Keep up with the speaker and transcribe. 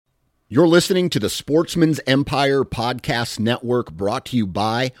You're listening to the Sportsman's Empire Podcast Network, brought to you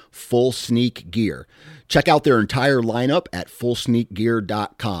by Full Sneak Gear. Check out their entire lineup at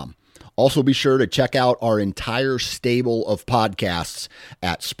fullsneakgear.com. Also be sure to check out our entire stable of podcasts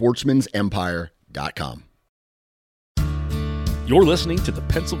at sportsmansempire.com. You're listening to the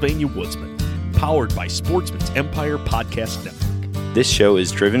Pennsylvania Woodsman, powered by Sportsman's Empire Podcast Network. This show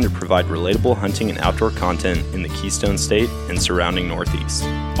is driven to provide relatable hunting and outdoor content in the Keystone State and surrounding Northeast.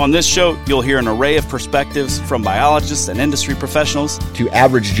 On this show, you'll hear an array of perspectives from biologists and industry professionals to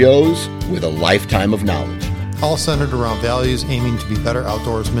average Joes with a lifetime of knowledge. All centered around values aiming to be better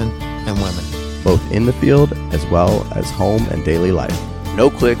outdoorsmen and women, both in the field as well as home and daily life. No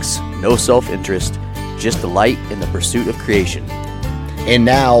clicks, no self-interest, just delight in the pursuit of creation. And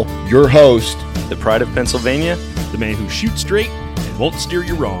now, your host, the pride of Pennsylvania, the man who shoots straight and won't steer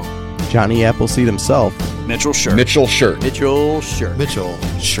you wrong, Johnny Appleseed himself, Mitchell Shirk. Mitchell Shirk. Mitchell Shirk.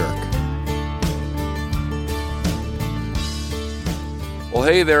 Well,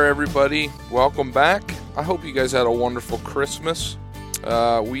 hey there, everybody. Welcome back. I hope you guys had a wonderful Christmas.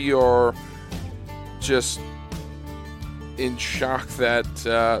 We are just in shock that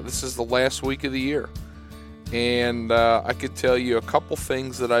this is the last week of the year. And I could tell you a couple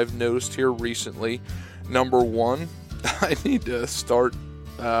things that I've noticed here recently. Number one, I need to start,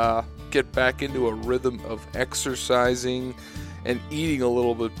 get back into a rhythm of exercising and eating a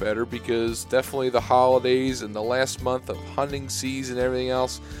little bit better, because definitely the holidays and the last month of hunting season and everything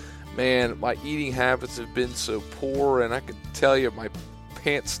else, man, my eating habits have been so poor, and I can tell you my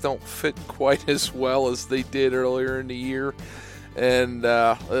pants don't fit quite as well as they did earlier in the year. And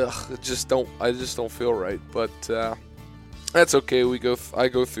I just don't feel right, but that's okay. I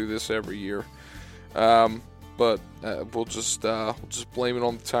go through this every year, but we'll just blame it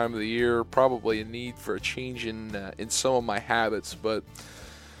on the time of the year. Probably a need for a change in some of my habits, but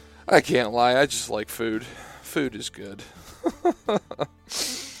I can't lie. I just like food. Food is good.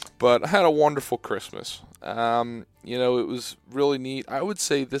 But I had a wonderful Christmas. It was really neat. I would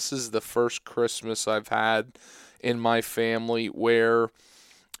say this is the first Christmas I've had in my family where,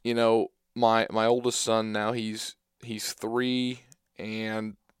 my oldest son now, he's 3,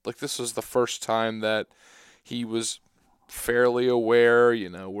 and like this was the first time that he was fairly aware,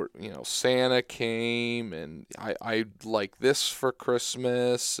 Santa came and I like this for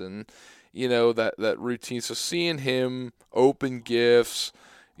Christmas, and that routine. So seeing him open gifts,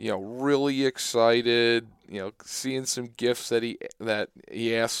 really excited, seeing some gifts that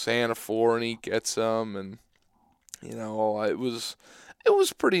he asked Santa for and he gets them, and it was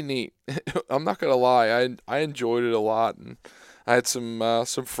pretty neat. I'm not gonna lie, I enjoyed it a lot, and I had some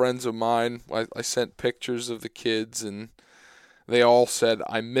friends of mine. I sent pictures of the kids, and they all said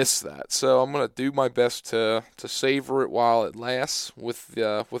I missed that. So I'm gonna do my best to savor it while it lasts with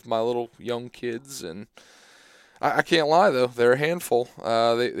my little young kids. And I can't lie though, they're a handful.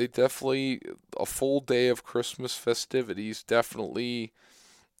 They definitely, a full day of Christmas festivities definitely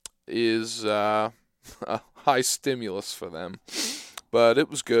is a high stimulus for them, but it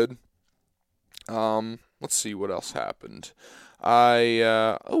was good. Let's see what else happened.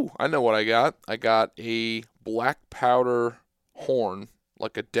 I know what I got. I got a black powder horn,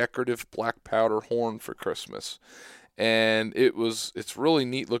 like a decorative black powder horn for Christmas, and it's really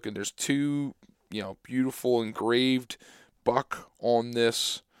neat looking. There's 2, beautiful engraved buck on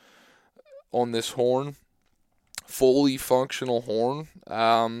this horn, fully functional horn.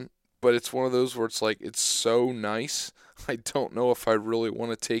 But it's one of those where it's like, it's so nice. I don't know if I really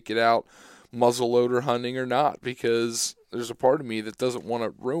want to take it out muzzleloader hunting or not, because there's a part of me that doesn't want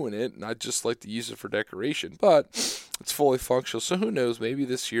to ruin it, and I'd just like to use it for decoration. But it's fully functional, so who knows? Maybe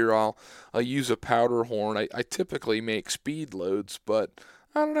this year I'll use a powder horn. I typically make speed loads, but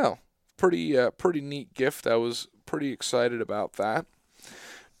I don't know. Pretty neat gift. I was pretty excited about that.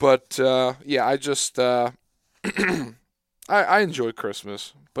 But I just I enjoy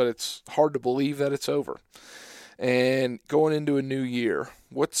Christmas, but it's hard to believe that it's over. And going into a new year,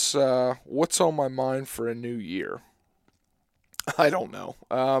 what's on my mind for a new year? I don't know.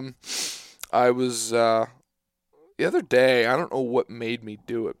 I was the other day, I don't know what made me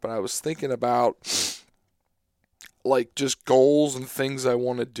do it, but I was thinking about like just goals and things I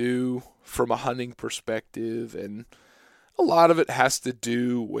want to do from a hunting perspective, and a lot of it has to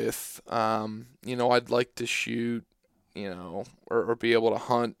do with I'd like to shoot, or be able to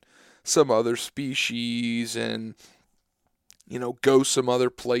hunt some other species and, go some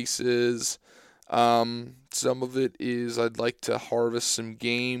other places. Some of it is I'd like to harvest some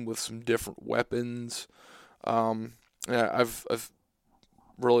game with some different weapons. I've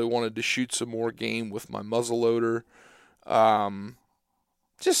really wanted to shoot some more game with my muzzleloader.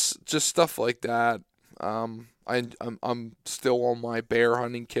 just stuff like that. I'm still on my bear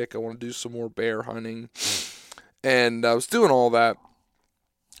hunting kick. I want to do some more bear hunting, and I was doing all that,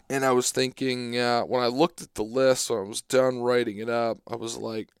 and I was thinking when I looked at the list, when I was done writing it up, I was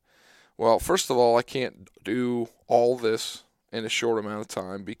like, well, first of all, I can't do all this in a short amount of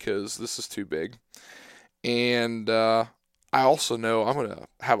time because this is too big, and I also know I'm gonna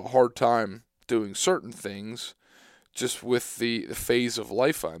have a hard time doing certain things just with the phase of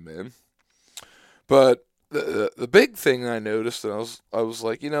life I'm in. But the big thing I noticed, and I was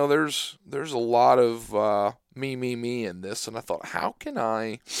like, there's a lot of me in this, and I thought, how can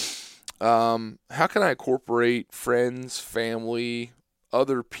I incorporate friends, family,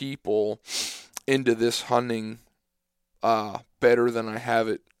 other people into this hunting better than I have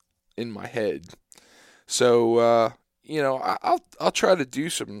it in my head? So I'll try to do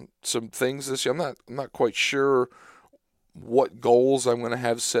some things this year. I'm not quite sure what goals I'm going to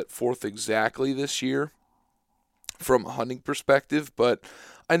have set forth exactly this year from a hunting perspective, but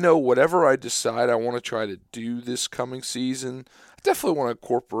I know whatever I decide I want to try to do this coming season, I definitely want to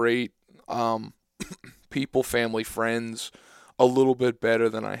incorporate people, family, friends a little bit better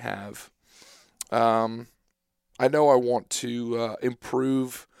than I have. I know I want to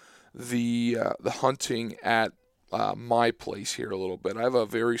improve the hunting at my place here a little bit. I have a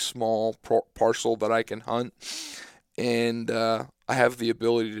very small parcel that I can hunt, and I have the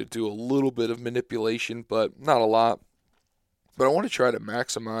ability to do a little bit of manipulation, but not a lot. But I want to try to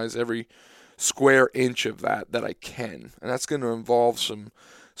maximize every square inch of that I can, and that's going to involve some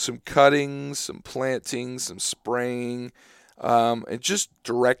cuttings, some planting, some spraying, and just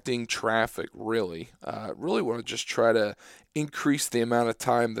directing traffic. Really want to just try to increase the amount of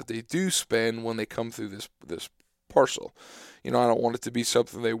time that they do spend when they come through this parcel. I don't want it to be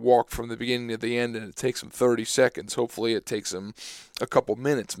something they walk from the beginning to the end and it takes them 30 seconds. Hopefully it takes them a couple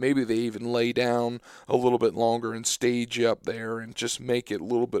minutes. Maybe they even lay down a little bit longer and stage up there and just make it a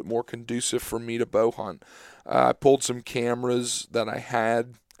little bit more conducive for me to bow hunt. I pulled some cameras that I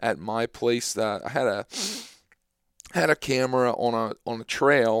had at my place. That I had a camera on a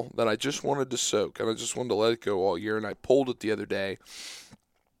trail that I just wanted to soak, and I just wanted to let it go all year, and I pulled it the other day.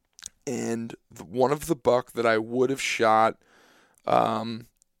 And one of the buck that I would have shot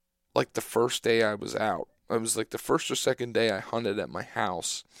like the first day I was out. It was like the first or second day I hunted at my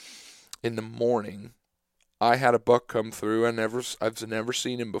house in the morning. I had a buck come through. I've never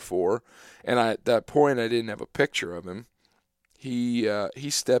seen him before, and at that point I didn't have a picture of him. He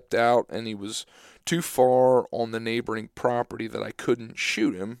stepped out, and he was too far on the neighboring property that I couldn't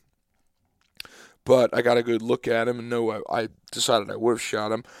shoot him. But I got a good look at him, and I decided I would have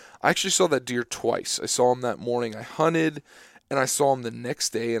shot him. I actually saw that deer twice. I saw him that morning I hunted, and I saw him the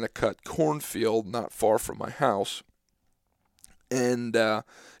next day in a cut cornfield not far from my house. And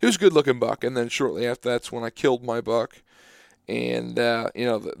he was a good-looking buck. And then shortly after that's when I killed my buck. And,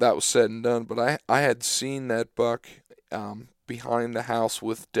 that was said and done. But I had seen that buck behind the house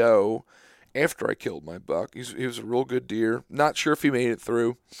with doe after I killed my buck. He was a real good deer. Not sure if he made it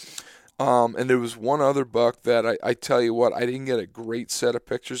through. And there was one other buck that I tell you what, I didn't get a great set of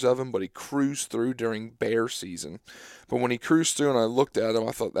pictures of him, but he cruised through during bear season. But when he cruised through and I looked at him,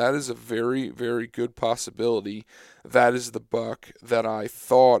 I thought that is a very, very good possibility. That is the buck that I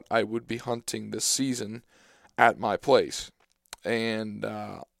thought I would be hunting this season at my place. And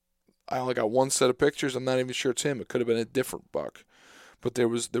I only got one set of pictures. I'm not even sure it's him. It could have been a different buck. But there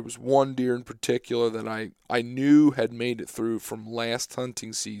was one deer in particular that I knew had made it through from last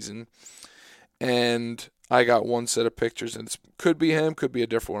hunting season, and I got one set of pictures, and it could be him, could be a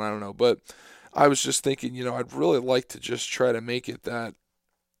different one, I don't know. But I was just thinking, I'd really like to just try to make it that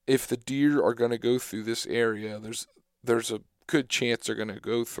if the deer are going to go through this area, there's a good chance they're going to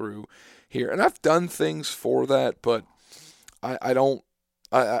go through here. And I've done things for that, but I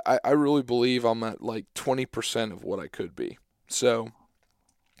really believe I'm at like 20% of what I could be. So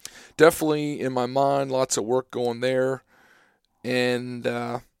definitely in my mind, lots of work going there. And,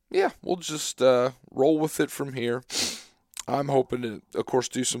 we'll just roll with it from here. I'm hoping to, of course,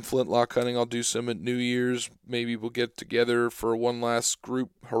 do some flintlock hunting. I'll do some at New Year's. Maybe we'll get together for one last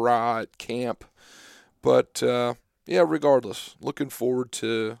group hurrah at camp. But, regardless, looking forward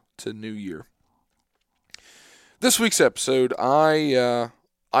to New Year. This week's episode, I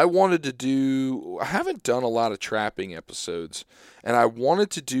wanted to do, I haven't done a lot of trapping episodes, and I wanted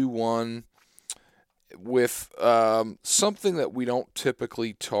to do one with something that we don't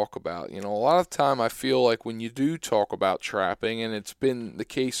typically talk about. A lot of time I feel like when you do talk about trapping, and it's been the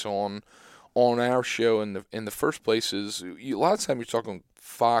case on our show in the first place, is a lot of time you're talking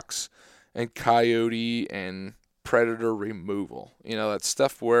fox and coyote and predator removal. That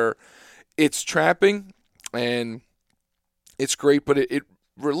stuff where it's trapping and it's great, but it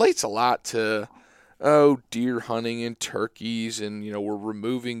relates a lot to, deer hunting and turkeys, and, we're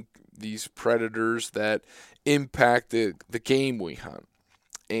removing these predators that impact the game we hunt.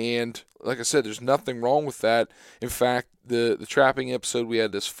 And like I said, there's nothing wrong with that. In fact, the trapping episode we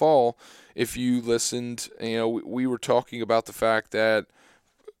had this fall, if you listened, we were talking about the fact that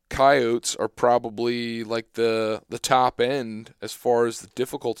coyotes are probably like the top end as far as the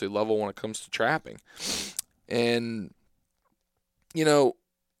difficulty level when it comes to trapping. And,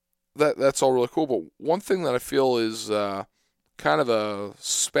 that's all really cool. But one thing that I feel is kind of a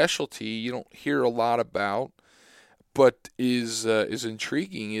specialty you don't hear a lot about, but is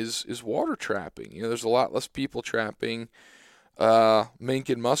intriguing is water trapping. There's a lot less people trapping mink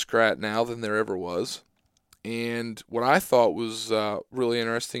and muskrat now than there ever was. And what I thought was really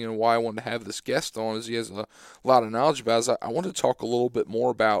interesting, and why I wanted to have this guest on, is he has a lot of knowledge about it. I wanted to talk a little bit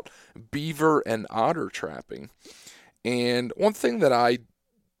more about beaver and otter trapping. And one thing that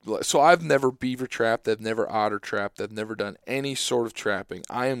I've never beaver trapped, I've never otter trapped, I've never done any sort of trapping.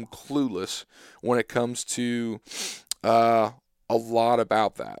 I am clueless when it comes to a lot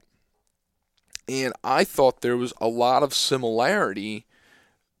about that. And I thought there was a lot of similarity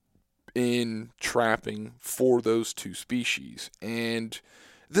in trapping for those two species. And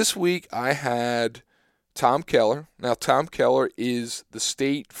this week I had Tom Keller. Now, Tom Keller is the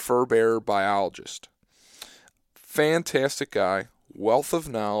state fur bearer biologist. Fantastic guy. Wealth of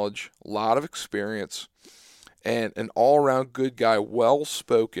knowledge, a lot of experience, and an all-around good guy,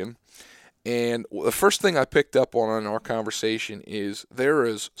 well-spoken. And the first thing I picked up on in our conversation is there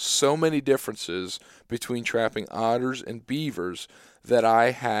is so many differences between trapping otters and beavers that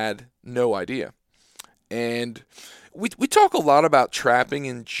I had no idea. And we talk a lot about trapping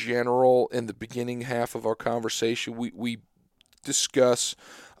in general in the beginning half of our conversation. We discuss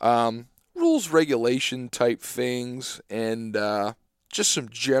rules, regulation type things, and just some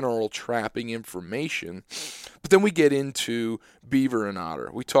general trapping information. But then we get into beaver and otter.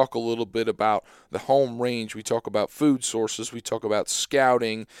 We talk a little bit about the home range. We talk about food sources. We talk about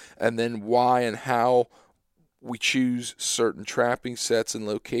scouting, and then why and how we choose certain trapping sets and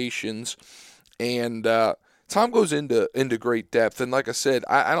locations. And Tom goes into great depth. And like I said,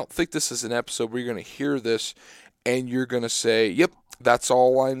 I don't think this is an episode where you're going to hear this and you're going to say, yep, that's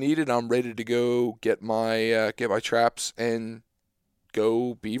all I needed. I'm ready to go get my traps and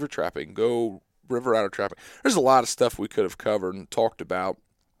go beaver trapping, go river otter trapping. There's a lot of stuff we could have covered and talked about,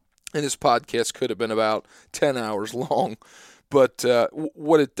 and this podcast could have been about 10 hours long. But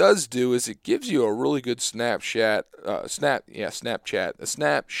what it does do is it gives you a really good snapshot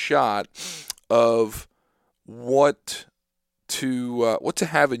of what to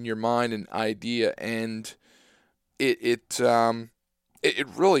have in your mind, an idea, and it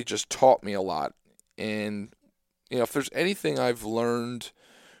really just taught me a lot. And if there's anything I've learned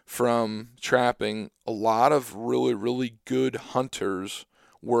from trapping, a lot of really, really good hunters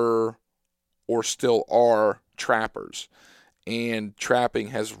were or still are trappers. And trapping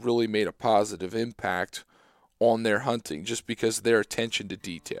has really made a positive impact on their hunting just because of their attention to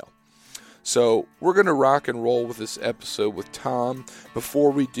detail. So we're going to rock and roll with this episode with Tom.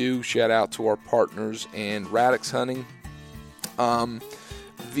 Before we do, shout out to our partners and Radix Hunting.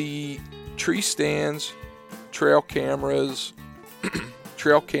 The tree stands, trail cameras,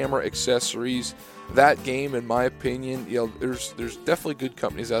 trail camera accessories, that game, in my opinion, there's definitely good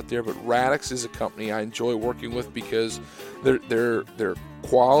companies out there, but Radix is a company I enjoy working with because they're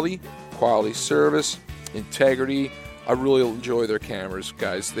quality service, integrity. I really enjoy their cameras,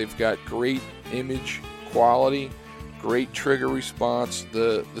 guys. They've got great image quality, great trigger response.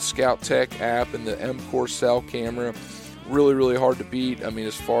 The Scout Tech app and the M-Core cell camera, really, really hard to beat. I mean,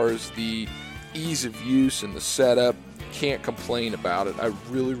 as far as the ease of use and the setup, can't complain about it. I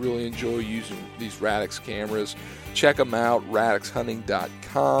really, really enjoy using these Radix cameras. Check them out,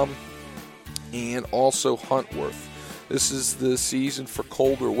 radixhunting.com, and also Huntworth. This is the season for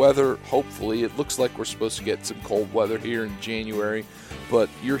colder weather. Hopefully, it looks like we're supposed to get some cold weather here in January, but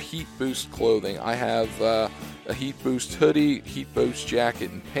your Heat Boost clothing. I have a Heat Boost hoodie, Heat Boost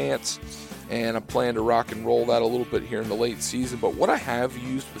jacket, and pants, and I plan to rock and roll that a little bit here in the late season. But what I have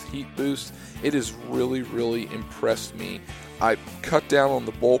used with Heat Boost, it has really, really impressed me. I cut down on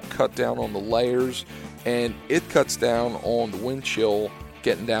the bulk, cut down on the layers, and it cuts down on the wind chill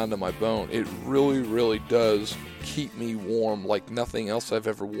getting down to my bone. It really, really does keep me warm like nothing else I've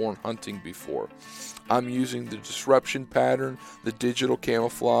ever worn hunting before. I'm using the disruption pattern, the digital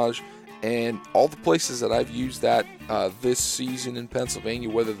camouflage, and all the places that I've used that this season in Pennsylvania,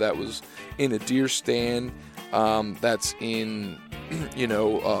 whether that was in a deer stand, that's in,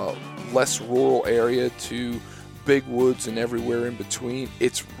 less rural area to big woods and everywhere in between.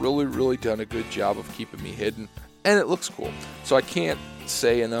 It's really, really done a good job of keeping me hidden, and it looks cool. So I can't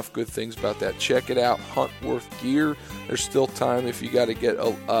say enough good things about that. Check it out, Huntworth Gear. There's still time if you got to get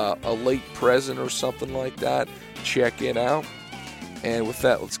a late present or something like that. Check it out. And with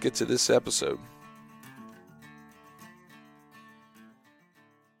that, let's get to this episode.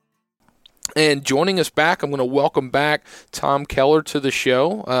 And joining us back, I'm going to welcome back Tom Keller to the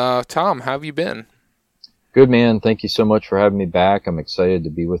show. Tom, how have you been? Good, man. Thank you so much for having me back. I'm excited to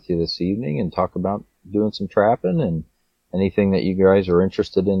be with you this evening and talk about doing some trapping and anything that you guys are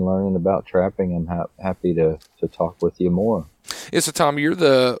interested in learning about trapping. I'm happy to talk with you more. Yeah, so Tom, you're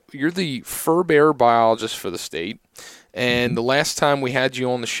the fur bearer biologist for the state, and the last time we had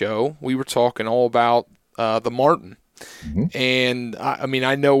you on the show, we were talking all about the marten. Mm-hmm. And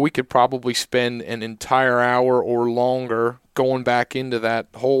I know we could probably spend an entire hour or longer going back into that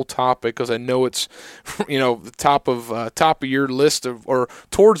whole topic, because I know it's, the top of your list or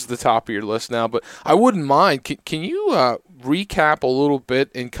towards the top of your list now. But I wouldn't mind. Can you recap a little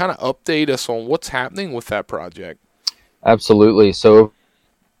bit and kind of update us on what's happening with that project? Absolutely. So,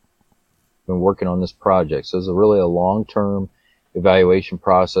 I've been working on this project. So, it's really a long-term evaluation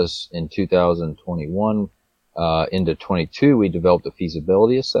process. In 2021. Into 22, we developed a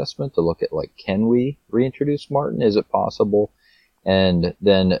feasibility assessment to look at, can we reintroduce marten? Is it possible? And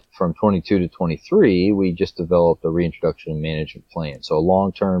then from 22 to 23, we just developed a reintroduction and management plan. So a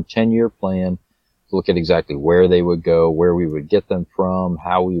long-term 10-year plan to look at exactly where they would go, where we would get them from,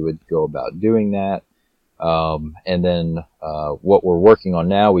 how we would go about doing that. And then what we're working on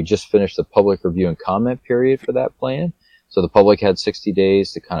now, we just finished the public review and comment period for that plan. So the public had 60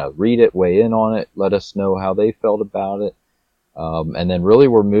 days to kind of read it, weigh in on it, let us know how they felt about it. And then really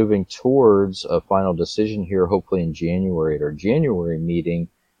we're moving towards a final decision here, hopefully in January at our January meeting.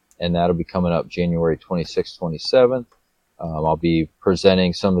 And that'll be coming up January 26th, 27th. I'll be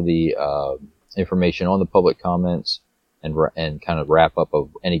presenting some of the information on the public comments and kind of wrap up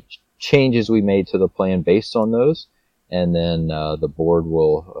of any changes we made to the plan based on those. And then the board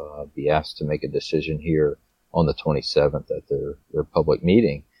will be asked to make a decision here on the 27th at their public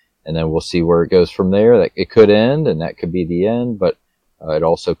meeting. And then we'll see where it goes from there. That it could end, and that could be the end, but it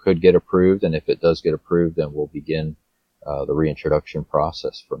also could get approved. And if it does get approved, then we'll begin the reintroduction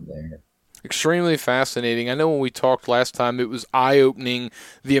process from there. Extremely fascinating. I know when we talked last time, it was eye-opening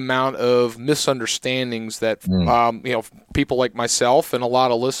the amount of misunderstandings that people like myself and a lot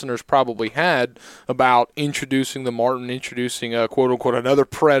of listeners probably had about introducing the marten, introducing a quote-unquote another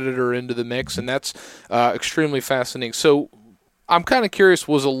predator into the mix, and that's extremely fascinating. So I'm kind of curious,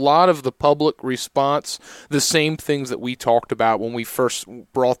 was a lot of the public response the same things that we talked about when we first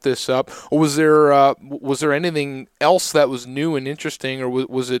brought this up, or was there anything else that was new and interesting, or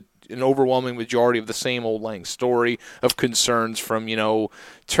was it an overwhelming majority of the same old lang story of concerns from,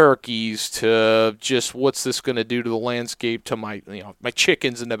 turkeys to just what's this going to do to the landscape, to my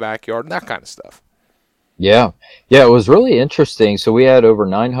chickens in the backyard and that kind of stuff? Yeah, it was really interesting. So we had over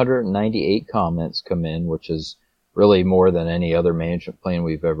 998 comments come in, which is really more than any other management plan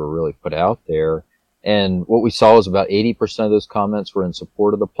we've ever really put out there. And what we saw was about 80% of those comments were in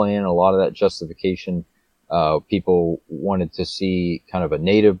support of the plan. A lot of that justification, people wanted to see kind of a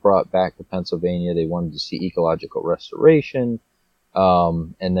native brought back to Pennsylvania. They wanted to see ecological restoration.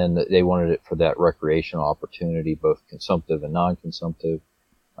 And then they wanted it for that recreational opportunity, both consumptive and non-consumptive.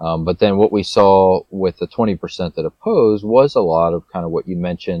 But then what we saw with the 20% that opposed was a lot of kind of what you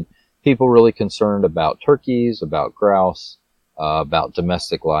mentioned, people really concerned about turkeys, about grouse, about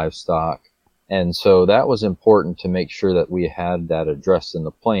domestic livestock. And so that was important to make sure that we had that addressed in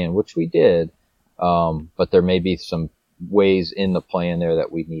the plan, which we did. But there may be some ways in the plan there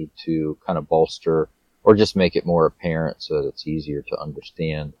that we need to kind of bolster or just make it more apparent so that it's easier to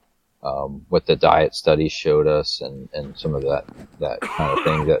understand what the diet studies showed us and some of that kind of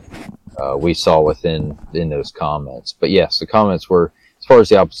thing that we saw within those comments. But yes, the comments were, as far as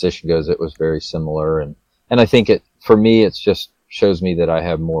the opposition goes, it was very similar. And I think for me, it's just shows me that I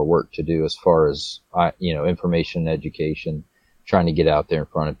have more work to do as far as, information and education, trying to get out there in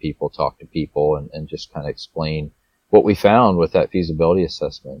front of people, talk to people, and just kind of explain what we found with that feasibility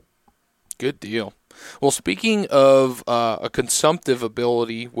assessment. Good deal. Well, speaking of a consumptive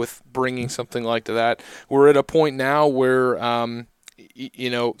ability with bringing something like that, we're at a point now where,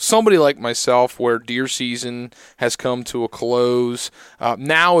 somebody like myself, where deer season has come to a close,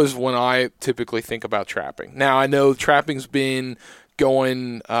 now is when I typically think about trapping. Now, I know trapping's been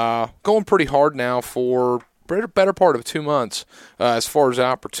going pretty hard now for better part of 2 months as far as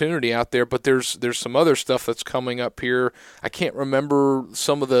opportunity out there. But there's some other stuff that's coming up here. I can't remember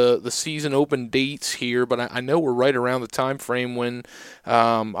some of the season open dates here, but I know we're right around the time frame when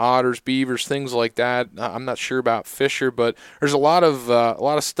otters, beavers, things like that. I'm not sure about Fisher, but there's a lot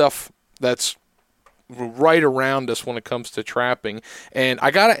of stuff that's right around us when it comes to trapping. And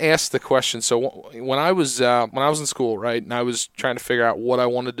I got to ask the question. So when I was in school, right, and I was trying to figure out what I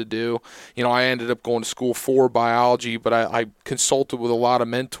wanted to do, I ended up going to school for biology, but I consulted with a lot of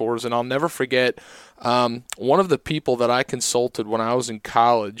mentors, and I'll never forget one of the people that I consulted when I was in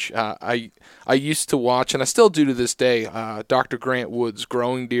college. I used to watch, and I still do to this day, Dr. Grant Wood's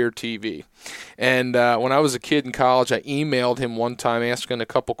Growing Deer TV. And when I was a kid in college, I emailed him one time asking a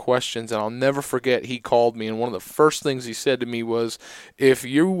couple questions, and I'll never forget he called me, and one of the first things he said to me was, if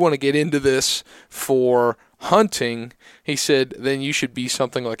you want to get into this for hunting, he said, then you should be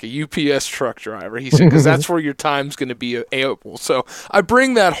something like a UPS truck driver. He said, because that's where your time's going to be able. So I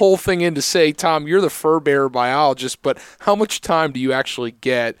bring that whole thing in to say, Tom, you're the fur bearer biologist, but how much time do you actually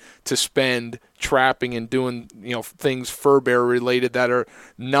get to spend trapping and doing things fur bearer related that are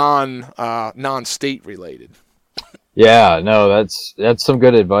non-state related? Yeah, no, that's some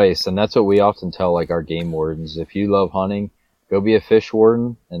good advice, and that's what we often tell like our game wardens. If you love hunting, go be a fish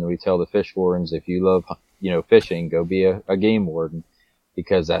warden, and we tell the fish wardens, if you love fishing, go be a game warden,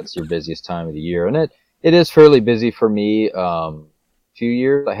 because that's your busiest time of the year. And it is fairly busy for me. Few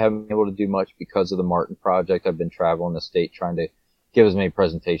years I haven't been able to do much because of the Martin project. I've been traveling the state trying to give as many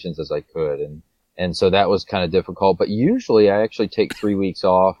presentations as I could, and so that was kind of difficult. But usually I actually take 3 weeks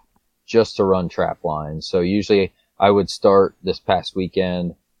off just to run trap lines. So usually I would start this past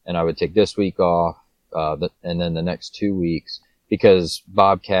weekend, and I would take this week off, and then the next 2 weeks, because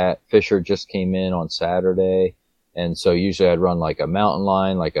bobcat Fisher just came in on Saturday. And so usually I'd run like a mountain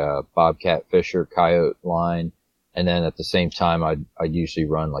line, like a bobcat Fisher coyote line. And then at the same time, I'd usually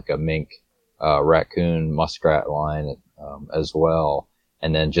run like a mink, raccoon, muskrat line, as well.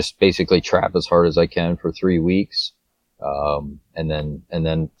 And then just basically trap as hard as I can for 3 weeks. And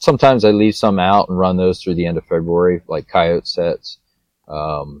then sometimes I leave some out and run those through the end of February, like coyote sets.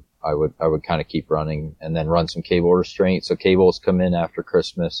 I would kind of keep running, and then run some cable restraints. So cables come in after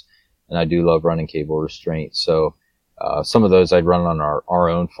Christmas, and I do love running cable restraints. So some of those I'd run on our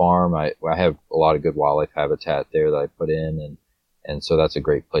own farm. I have a lot of good wildlife habitat there that I put in, and so that's a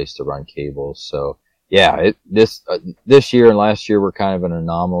great place to run cables. So yeah, this year and last year were kind of an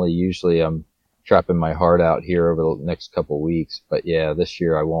anomaly. Usually I'm trapping my heart out here over the next couple of weeks, but yeah, this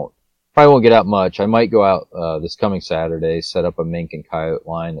year probably won't get out much. I might go out this coming Saturday, set up a mink and coyote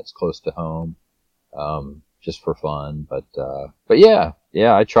line that's close to home, just for fun. But yeah,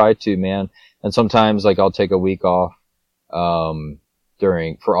 I try to, man. And sometimes like I'll take a week off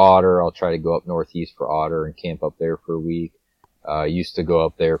for otter. I'll try to go up northeast for otter and camp up there for a week. I used to go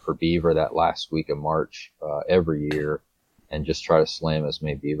up there for beaver that last week of March every year, and just try to slam as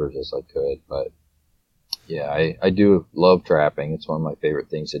many beavers as I could. But yeah, I do love trapping. It's one of my favorite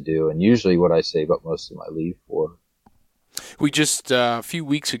things to do, and usually what I save up most of my leave for. We just a few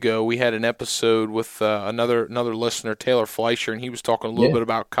weeks ago we had an episode with another listener, Taylor Fleischer, and he was talking a little bit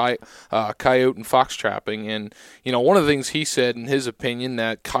about coyote and fox trapping. And one of the things he said, in his opinion,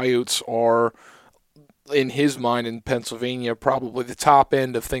 that coyotes are, in his mind, in Pennsylvania, probably the top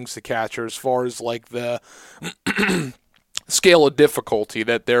end of things to catch, or as far as like the scale of difficulty,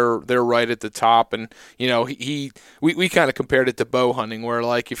 that they're right at the top. And we kind of compared it to bow hunting, where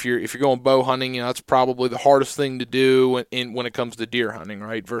like if you're going bow hunting, that's probably the hardest thing to do when it comes to deer hunting,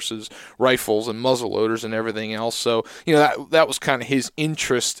 right, versus rifles and muzzle loaders and everything else. So that was kind of his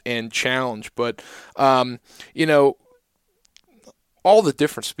interest and challenge. But all the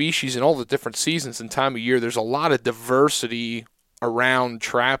different species and all the different seasons and time of year, there's a lot of diversity around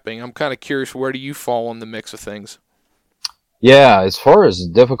trapping. I'm kind of curious, where do you fall in the mix of things? Yeah, as far as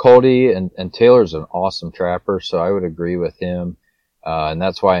difficulty, and Taylor's an awesome trapper, so I would agree with him. And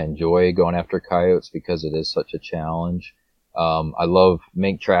that's why I enjoy going after coyotes, because it is such a challenge. I love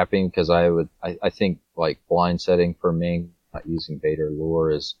mink trapping because I think like blind setting for mink, not using bait or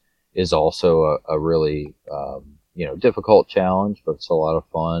lure, is also a really, difficult challenge, but it's a lot of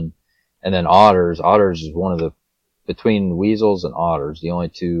fun. And then otters is one of between weasels and otters, the only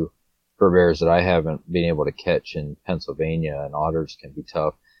two fur bears that I haven't been able to catch in Pennsylvania. And otters can be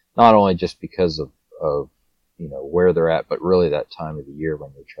tough, not only just because of where they're at, but really that time of the year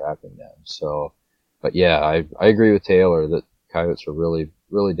when you're trapping them. So, but yeah, I agree with Taylor that coyotes are really,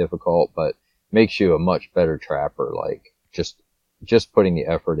 really difficult, but makes you a much better trapper, like just putting the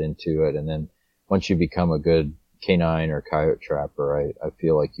effort into it. And then once you become a good canine or coyote trapper, I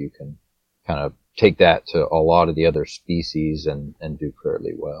feel like you can kind of take that to a lot of the other species and do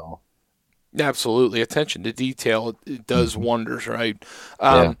fairly well. Absolutely. Attention to detail, it does wonders, right?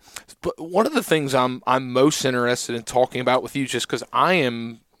 Yeah. But one of the things I'm most interested in talking about with you, just because I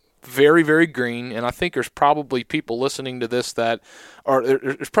am very, very green, and I think there's probably people listening to this that are,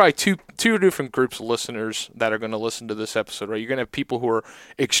 there's probably two different groups of listeners that are going to listen to this episode, right? You're going to have people who are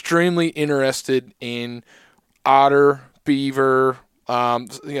extremely interested in otter, beaver,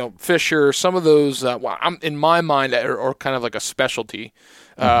 fisher, some of those, in my mind, are kind of like a specialty.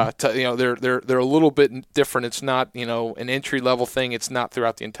 They're a little bit different. It's not, an entry level thing. It's not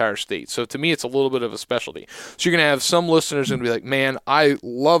throughout the entire state. So to me, it's a little bit of a specialty. So you're going to have some listeners going to be like, man, I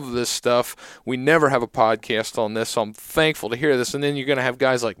love this stuff. We never have a podcast on this, so I'm thankful to hear this. And then you're going to have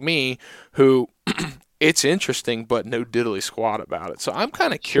guys like me who it's interesting, but no diddly squat about it. So I'm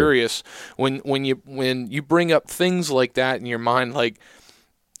kind of curious when you bring up things like that in your mind, like,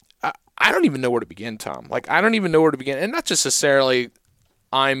 I don't even know where to begin, Tom. Like, I don't even know where to begin. And not just necessarily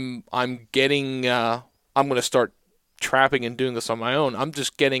I'm going to start trapping and doing this on my own. I'm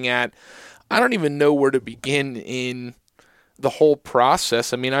just getting at, I don't even know where to begin in the whole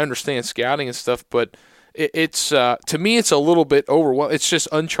process. I mean, I understand scouting and stuff, but it's to me, it's a little bit overwhelming. It's just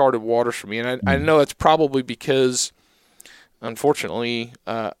uncharted waters for me. And I know that's probably because, unfortunately,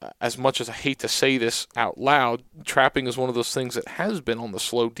 as much as I hate to say this out loud, trapping is one of those things that has been on the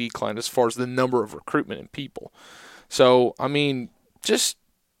slow decline as far as the number of recruitment and people. So, I mean,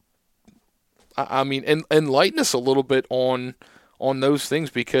 enlighten us a little bit on those things,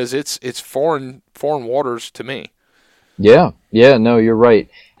 because it's foreign waters to me. Yeah, no, you're right.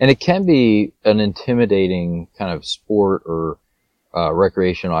 And it can be an intimidating kind of sport or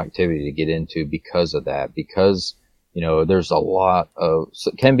recreational activity to get into because of that, because, there's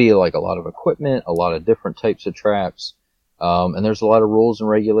it can be like a lot of equipment, a lot of different types of traps, and there's a lot of rules and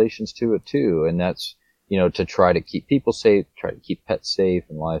regulations to it too. And that's, to try to keep people safe, try to keep pets safe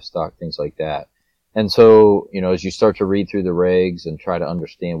and livestock, things like that. And so, as you start to read through the regs and try to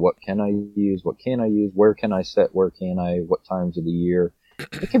understand what can I use, what can I use, where can I set, where can I, what times of the year,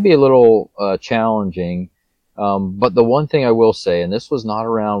 it can be a little challenging. But the one thing I will say, and this was not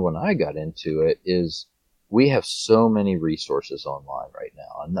around when I got into it, is we have so many resources online right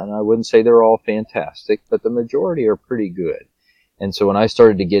now. And I wouldn't say they're all fantastic, but the majority are pretty good. And so when I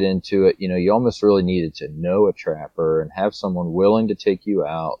started to get into it, you almost really needed to know a trapper and have someone willing to take you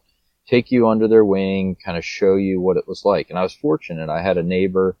out, take you under their wing, kind of show you what it was like. And I was fortunate. I had a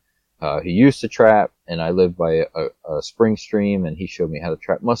neighbor who used to trap, and I lived by a spring stream, and he showed me how to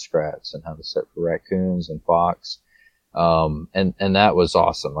trap muskrats and how to set for raccoons and fox. And that was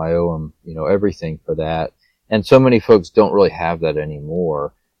awesome. I owe him, everything for that. And so many folks don't really have that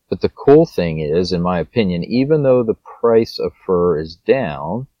anymore. But the cool thing is, in my opinion, even though the price of fur is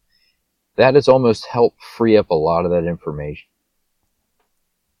down, that has almost helped free up a lot of that information.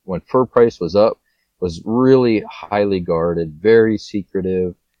 When fur price was up, it was really highly guarded, very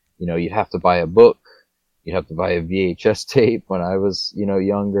secretive. You'd have to buy a book. You'd have to buy a VHS tape when I was,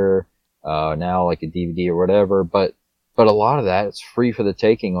 younger, now like a DVD or whatever. But a lot of that, it's free for the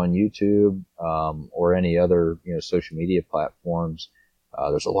taking on YouTube, or any other, social media platforms.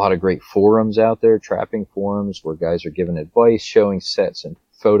 There's a lot of great forums out there, trapping forums, where guys are giving advice, showing sets and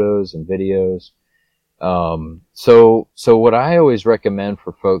photos and videos. So what I always recommend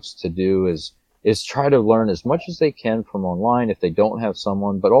for folks to do is try to learn as much as they can from online if they don't have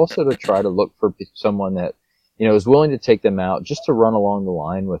someone, but also to try to look for someone that, is willing to take them out just to run along the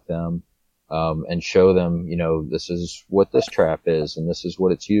line with them, and show them, this is what this trap is and this is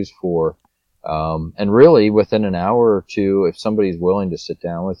what it's used for. And really within an hour or two, if somebody's willing to sit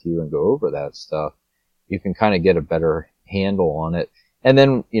down with you and go over that stuff, you can kind of get a better handle on it. And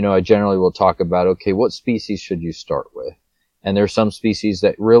then, I generally will talk about, okay, what species should you start with? And there's some species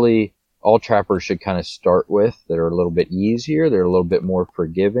that really all trappers should kind of start with that are a little bit easier. They're a little bit more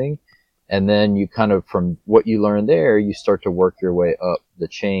forgiving. And then you kind of, from what you learn there, you start to work your way up the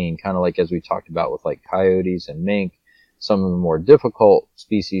chain, kind of like as we talked about with like coyotes and mink, some of the more difficult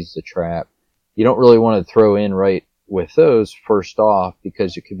species to trap. You don't really want to throw in right with those first off,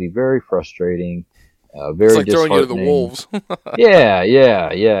 because it could be very frustrating, very it's like throwing you to the wolves. Yeah.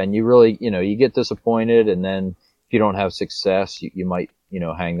 And you really, you get disappointed, and then if you don't have success, you might,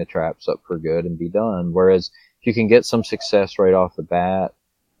 hang the traps up for good and be done. Whereas if you can get some success right off the bat,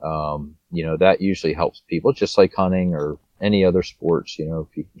 that usually helps people, just like hunting or any other sports. If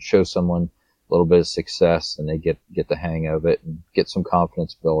you can show someone a little bit of success and they get the hang of it and get some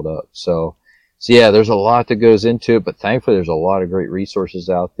confidence built up. So yeah, there's a lot that goes into it, but thankfully there's a lot of great resources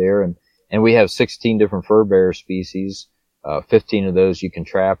out there. And we have 16 different fur bearer species. 15 of those you can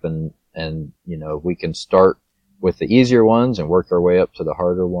trap, and we can start with the easier ones and work our way up to the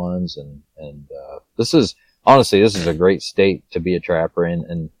harder ones. And this is a great state to be a trapper in.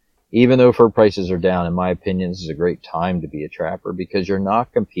 And even though fur prices are down, in my opinion, this is a great time to be a trapper because you're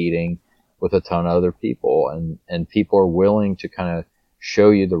not competing with a ton of other people, and people are willing to kind of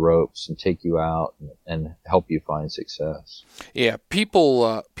show you the ropes and take you out and help you find success. Yeah,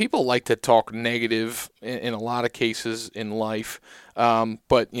 people like to talk negative in a lot of cases in life,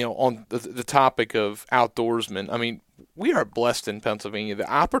 but on the topic of outdoorsmen, I mean, we are blessed in Pennsylvania.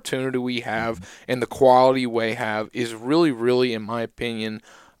 The opportunity we have and the quality we have is really, really, in my opinion,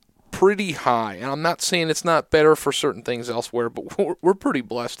 pretty high. And I'm not saying it's not better for certain things elsewhere, but we're pretty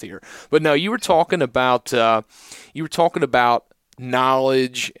blessed here. But no, you were talking about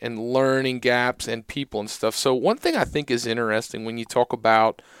knowledge and learning gaps and people and stuff. So one thing I think is interesting when you talk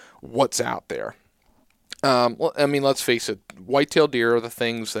about what's out there. Well, I mean, let's face it, whitetail deer are the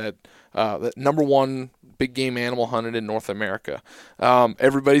things that number one big game animal hunted in North America.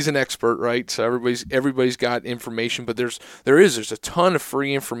 Everybody's an expert, right? So everybody's got information, but there's a ton of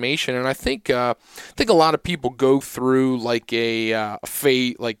free information, and I think a lot of people go through like a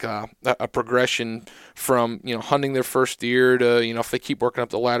progression from hunting their first deer to if they keep working up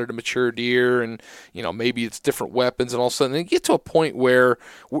the ladder to mature deer, and maybe it's different weapons, and all of a sudden they get to a point where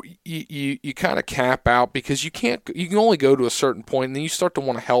you kind of cap out because you can only go to a certain point, and then you start to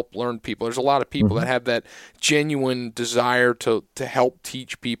want to help learn people. There's a lot of people that have that genuine desire to help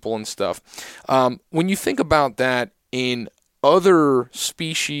teach people and stuff. When you think about that in other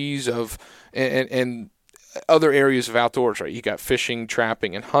species of and other areas of outdoors, right? You got fishing,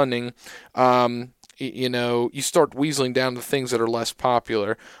 trapping, and hunting. You start weaseling down to things that are less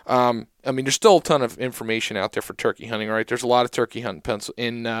popular. I mean, there's still a ton of information out there for turkey hunting, right? There's a lot of turkey hunting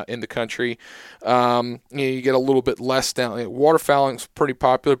in the country. You get a little bit less down. Waterfowling is pretty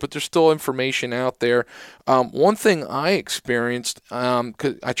popular, but there's still information out there. One thing I experienced,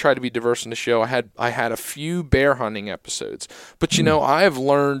 because I try to be diverse in the show, I had a few bear hunting episodes, but I have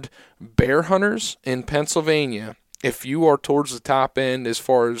learned bear hunters in Pennsylvania, if you are towards the top end as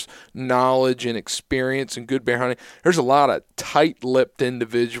far as knowledge and experience and good bear hunting, there's a lot of tight-lipped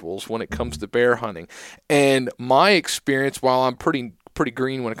individuals when it comes to bear hunting. And my experience, while I'm pretty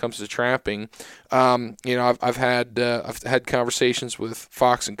green when it comes to trapping, I've had conversations with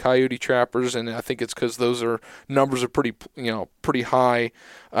fox and coyote trappers, and I think it's because those numbers are pretty high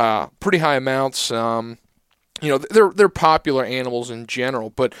amounts. They're popular animals in general,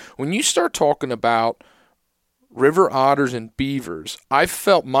 but when you start talking about river otters and beavers, I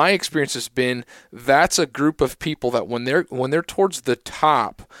felt my experience has been that's a group of people that when they're towards the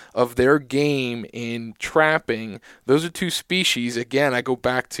top of their game in trapping, those are two species. Again, I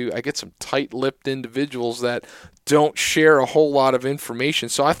get some tight-lipped individuals that don't share a whole lot of information.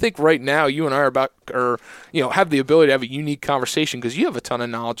 So I think right now you and I have the ability to have a unique conversation because you have a ton of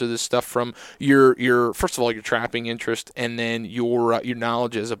knowledge of this stuff from your first of all your trapping interest and then your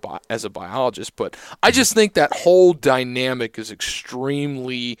knowledge as a biologist. But I just think that whole dynamic is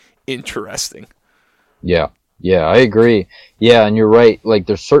extremely interesting. Yeah, I agree. Yeah, and you're right. Like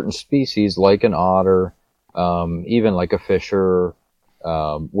there's certain species like an otter, even like a fisher,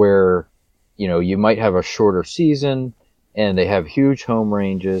 where you might have a shorter season and they have huge home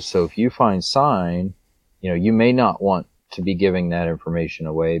ranges. So if you find sign, you may not want to be giving that information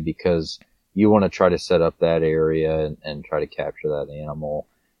away because you want to try to set up that area and try to capture that animal.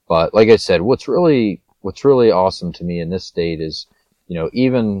 But like I said, what's really awesome to me in this state is,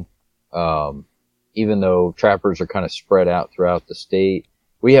 even though trappers are kind of spread out throughout the state,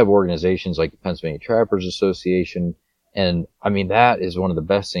 we have organizations like the Pennsylvania Trappers Association. And I mean, that is one of the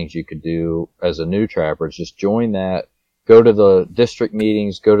best things you could do as a new trapper is just join that, go to the district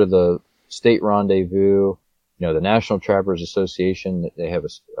meetings, go to the state rendezvous, the National Trappers Association, they have a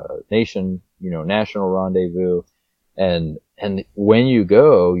national rendezvous. And when you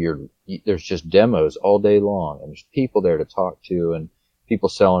go, there's just demos all day long and there's people there to talk to and people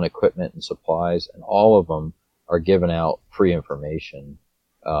selling equipment and supplies, and all of them are giving out free information.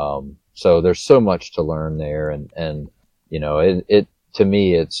 So there's so much to learn there, and it to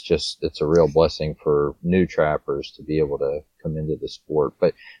me, it's a real blessing for new trappers to be able to come into the sport.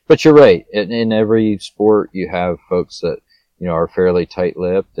 But you're right. In every sport, you have folks that, are fairly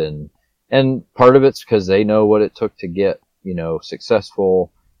tight-lipped, and part of it's because they know what it took to get,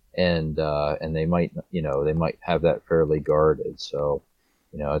 successful, and they might have that fairly guarded. So,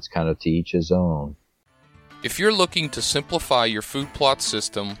 it's kind of to each his own. If you're looking to simplify your food plot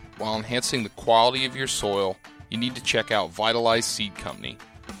system while enhancing the quality of your soil, you need to check out Vitalized Seed Company.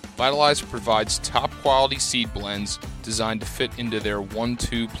 Vitalizer provides top-quality seed blends designed to fit into their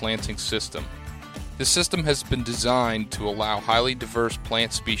 1-2 planting system. This system has been designed to allow highly diverse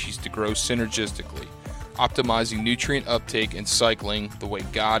plant species to grow synergistically, optimizing nutrient uptake and cycling the way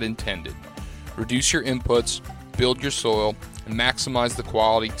God intended. Reduce your inputs, build your soil, and maximize the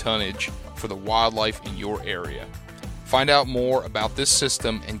quality tonnage for the wildlife in your area. Find out more about this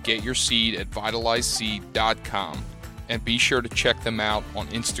system and get your seed at vitalizeseed.com. And be sure to check them out on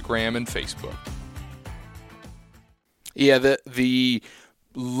Instagram and Facebook. Yeah, the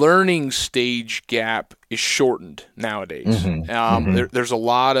learning stage gap is shortened nowadays. There's a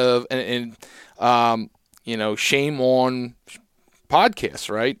lot of, shame on podcasts,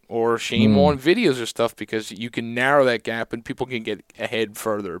 right? Or shame on videos or stuff, because you can narrow that gap and people can get ahead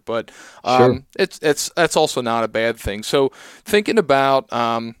further. But that's also not a bad thing. So thinking about,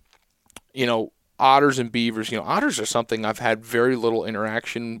 otters and beavers. Otters are something I've had very little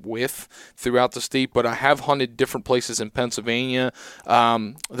interaction with throughout the state, but I have hunted different places in Pennsylvania.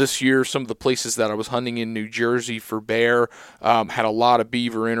 This year, some of the places that I was hunting in New Jersey for bear had a lot of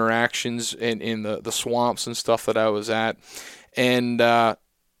beaver interactions in the swamps and stuff that I was at. And,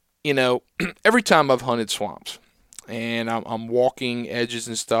 every time I've hunted swamps, and I'm walking edges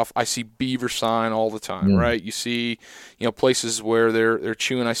and stuff, I see beaver sign all the time, right? You see, places where they're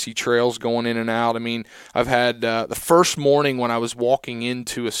chewing. I see trails going in and out. I mean, I've had the first morning when I was walking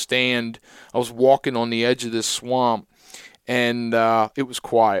into a stand, I was walking on the edge of this swamp, and it was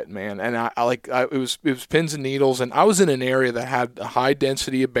quiet, man. And it was pins and needles, and I was in an area that had a high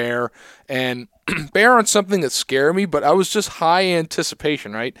density of bear, and bear aren't something that scare me, but I was just high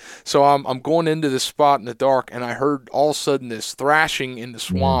anticipation, right? So I'm going into this spot in the dark, and I heard all of a sudden this thrashing in the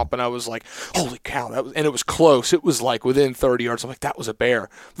swamp, and I was like, holy cow, and it was close. It was like within 30 yards. I'm like, that was a bear.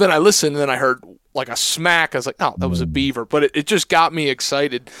 Then I listened, and then I heard like a smack. I was like, oh, that was a beaver. But it just got me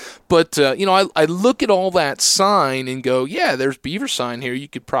excited. But, I look at all that sign and go, yeah, there's beaver sign here. You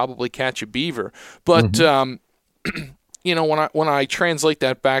could probably catch a beaver. But, when I translate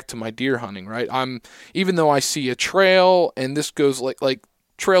that back to my deer hunting, right? Even though I see a trail, and this goes like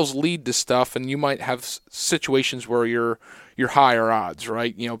trails lead to stuff, and you might have situations where you're higher odds,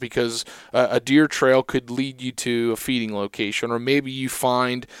 right? Because a deer trail could lead you to a feeding location, or maybe you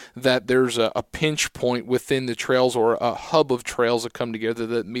find that there's a pinch point within the trails, or a hub of trails that come together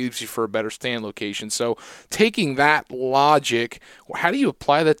that moves you for a better stand location. So taking that logic, how do you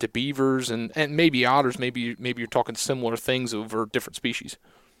apply that to beavers and maybe otters? Maybe you're talking similar things over different species.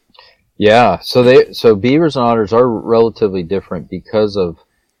 Yeah, so beavers and otters are relatively different because of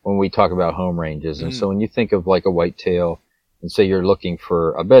when we talk about home ranges. And so when you think of like a whitetail, and say you're looking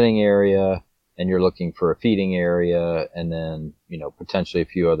for a bedding area, and you're looking for a feeding area, and then, potentially a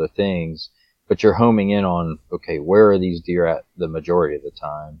few other things, but you're homing in on, okay, where are these deer at the majority of the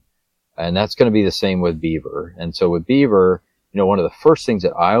time? And that's going to be the same with beaver. And so with beaver, one of the first things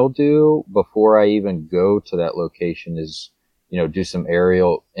that I'll do before I even go to that location is, do some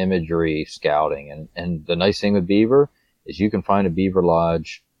aerial imagery scouting. And the nice thing with beaver is you can find a beaver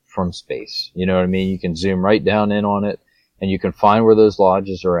lodge from space. You know what I mean? You can zoom right down in on it, and you can find where those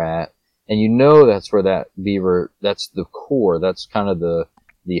lodges are at. And that's where that beaver, that's the core, that's kind of the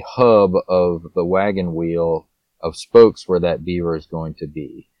hub of the wagon wheel of spokes where that beaver is going to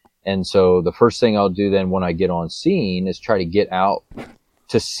be. And so the first thing I'll do then when I get on scene is try to get out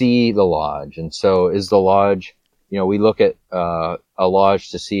to see the lodge. And so is the lodge, we look at a lodge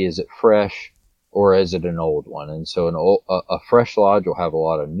to see, is it fresh or is it an old one? And so a fresh lodge will have a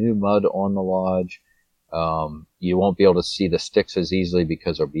lot of new mud on the lodge. You won't be able to see the sticks as easily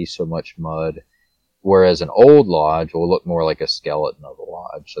because there'll be so much mud. Whereas an old lodge will look more like a skeleton of a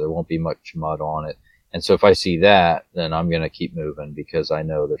lodge, so there won't be much mud on it. And so if I see that, then I'm going to keep moving because I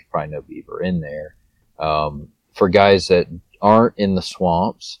know there's probably no beaver in there. For guys that aren't in the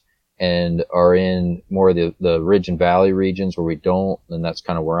swamps and are in more of the ridge and valley regions where we don't, and that's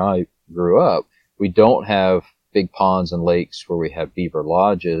kind of where I grew up, we don't have big ponds and lakes where we have beaver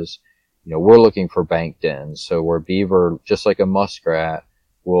lodges. We're looking for bank dens. So where beaver, just like a muskrat,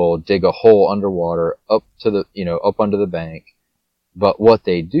 will dig a hole underwater up under the bank. But what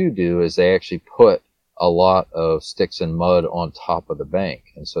they do is they actually put a lot of sticks and mud on top of the bank.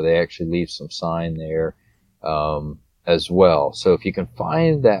 And so they actually leave some sign there, as well. So if you can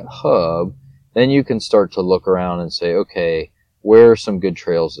find that hub, then you can start to look around and say, okay, where are some good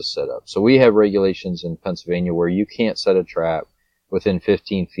trails to set up? So we have regulations in Pennsylvania where you can't set a trap within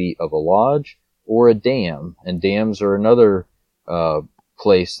 15 feet of a lodge or a dam. And dams are another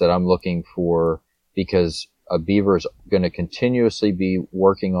place that I'm looking for because a beaver is going to continuously be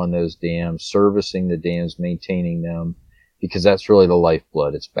working on those dams, servicing the dams, maintaining them. because that's really the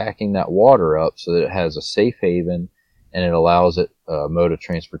lifeblood. It's backing that water up so that it has a safe haven, and it allows it a mode of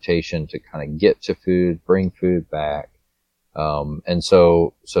transportation to kind of get to food, bring food back. And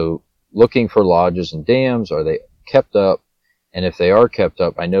so looking for lodges and dams, are they kept up? And if they are kept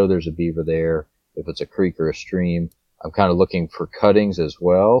up, I know there's a beaver there. If it's a creek or a stream, I'm kind of looking for cuttings as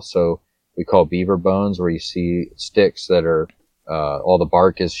well. So we call beaver bones, where you see sticks that are, all the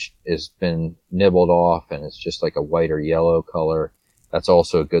bark is been nibbled off and it's just like a white or yellow color. That's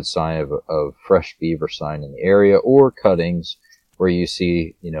also a good sign of fresh beaver sign in the area, or cuttings where you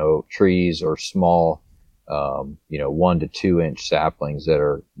see, trees or small, 1 to 2 inch saplings that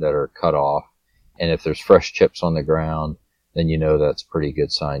are cut off. And if there's fresh chips on the ground, then that's a pretty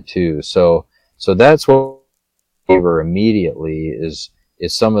good sign too. So that's what beaver immediately is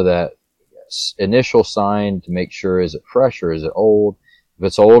some of that initial sign to make sure, is it fresh or is it old? If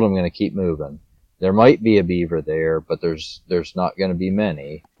it's old, I'm going to keep moving. There might be a beaver there, but there's not going to be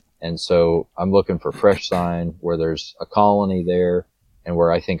many. And so I'm looking for fresh sign where there's a colony there and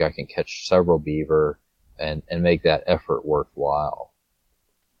where I think I can catch several beaver and make that effort worthwhile.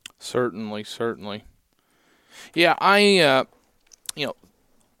 Certainly. Yeah, I'm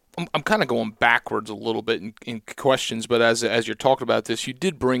kind of going backwards a little bit in questions, but as you're talking about this, you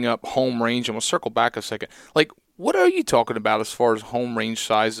did bring up home range. I'm going to circle back a second. Like, what are you talking about as far as home range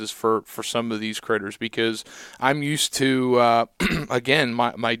sizes for some of these critters? Because I'm used to, again,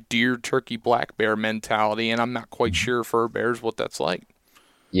 my deer, turkey, black bear mentality, and I'm not quite sure for bears what that's like.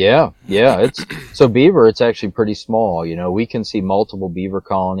 Yeah. So beaver, it's actually pretty small. We can see multiple beaver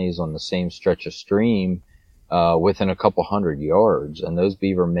colonies on the same stretch of stream within a couple 100 yards. And those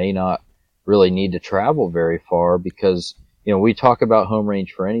beaver may not really need to travel very far because, we talk about home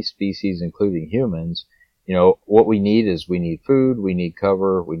range for any species, including humans. What we need food, we need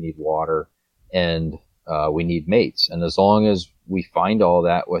cover, we need water, and we need mates. And as long as we find all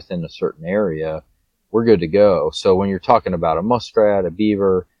that within a certain area, we're good to go. So when you're talking about a muskrat, a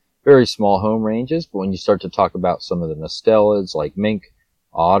beaver, very small home ranges, but when you start to talk about some of the mustelids like mink,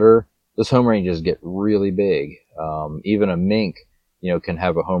 otter, those home ranges get really big. Even a mink, can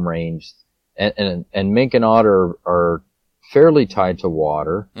have a home range, and mink and otter are fairly tied to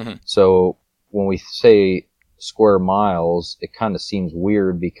water. Mm-hmm. So when we say square miles, it kind of seems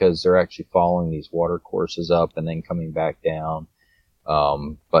weird because they're actually following these water courses up and then coming back down.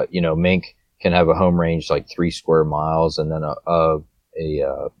 But mink can have a home range like 3 square miles, and then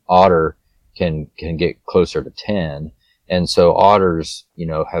a otter can get closer to 10. And so otters,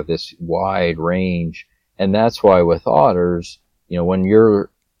 have this wide range. And that's why with otters, when you're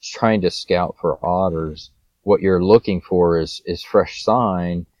trying to scout for otters, what you're looking for is fresh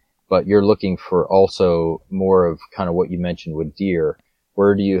sign, but you're looking for also more of kind of what you mentioned with deer.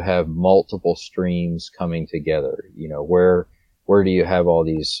 Where do you have multiple streams coming together? Where do you have all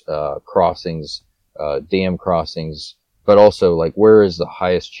these crossings, dam crossings, but also like where is the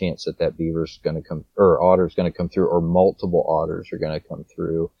highest chance that beaver's going to come, or otter's going to come through, or multiple otters are going to come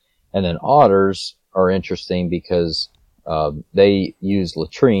through? And then otters are interesting because they use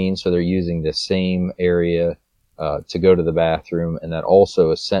latrines, so they're using the same area to go to the bathroom, and that also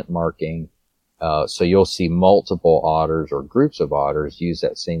is scent marking. So you'll see multiple otters or groups of otters use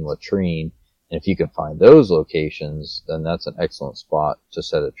that same latrine. And if you can find those locations, then that's an excellent spot to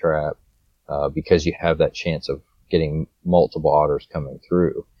set a trap, because you have that chance of getting multiple otters coming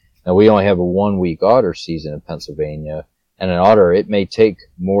through. Now, we only have a 1-week otter season in Pennsylvania, and an otter, it may take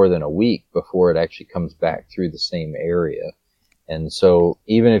more than a week before it actually comes back through the same area. And so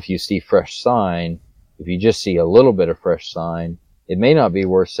even if you see fresh sign, if you just see a little bit of fresh sign, it may not be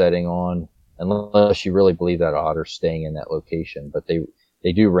worth setting on unless you really believe that otter's staying in that location. But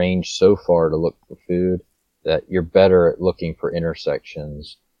they do range so far to look for food that you're better at looking for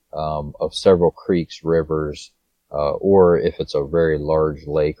intersections of several creeks, rivers, or if it's a very large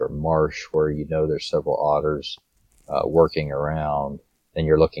lake or marsh where there's several otters working around, then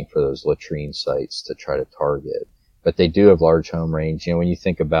you're looking for those latrine sites to try to target. But they do have large home range. When you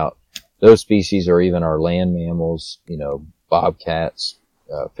think about those species, or even our land mammals, bobcats,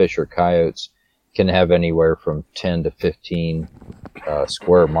 fish or coyotes, can have anywhere from 10 to 15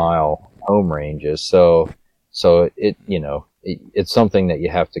 square mile home ranges. So it's something that you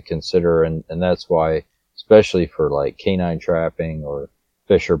have to consider, and that's why, especially for like canine trapping or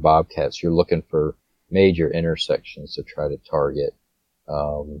fish or bobcats, you're looking for major intersections to try to target,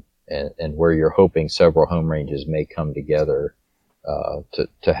 and where you're hoping several home ranges may come together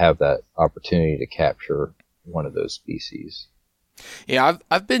to have that opportunity to capture one of those species. Yeah,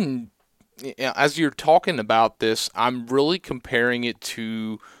 I've been, as you're talking about this, I'm really comparing it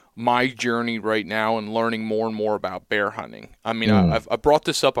to my journey right now and learning more and more about bear hunting. I mean, I've brought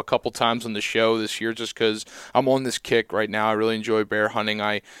this up a couple times on the show this year just because I'm on this kick right now. I really enjoy bear hunting.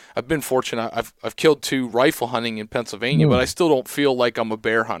 I've been fortunate. I've killed 2 rifle hunting in Pennsylvania, but I still don't feel like I'm a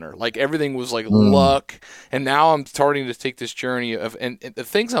bear hunter. Like everything was like luck, and now I'm starting to take this journey of and the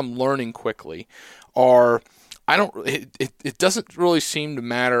things I'm learning quickly are it doesn't really seem to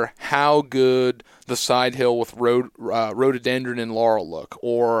matter how good the side hill with rhododendron and laurel look,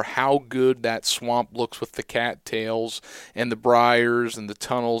 or how good that swamp looks with the cattails and the briars and the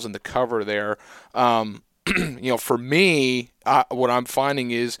tunnels and the cover there. For me, what I'm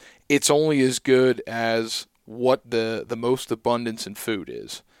finding is it's only as good as what the most abundance in food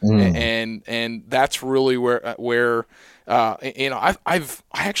is, and that's really where. I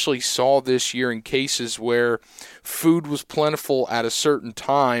actually saw this year in cases where food was plentiful at a certain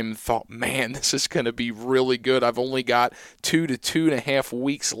time, thought, man, this is going to be really good. I've only got 2 to 2.5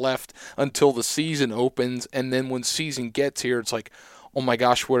 weeks left until the season opens. And then when season gets here, it's like, oh my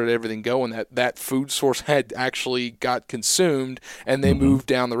gosh, where did everything go? And that food source had actually got consumed, and they moved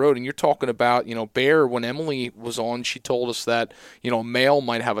down the road. And you're talking about, bear, when Emily was on, she told us that, male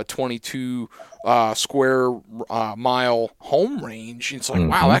might have a 22 square mile home range. It's like,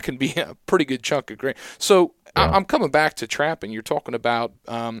 wow, that can be a pretty good chunk of grain. So I'm coming back to trapping. You're talking about,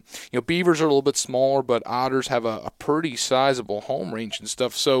 beavers are a little bit smaller, but otters have a pretty sizable home range and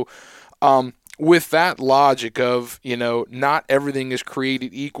stuff. So, with that logic of, not everything is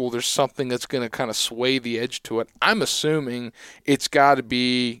created equal, there's something that's going to kind of sway the edge to it. I'm assuming it's got to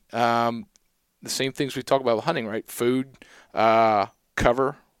be the same things we talk about with hunting, right? Food,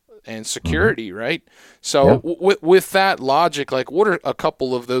 cover, and security, right? So with that logic, like, what are a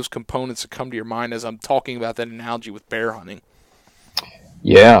couple of those components that come to your mind as I'm talking about that analogy with bear hunting?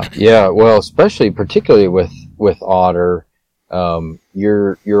 Yeah. Well, particularly with otter,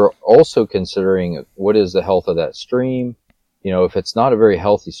 you're also considering what is the health of that stream. If it's not a very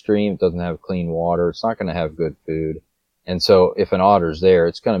healthy stream, it doesn't have clean water, it's not going to have good food. And so if an otter's there,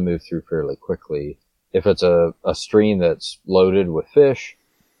 it's going to move through fairly quickly. If it's a stream that's loaded with fish,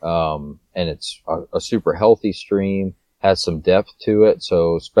 and it's a super healthy stream, has some depth to it.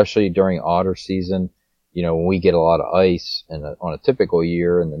 So especially during otter season, when we get a lot of ice and on a typical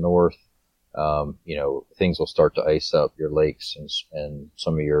year in the north, things will start to ice up. Your lakes and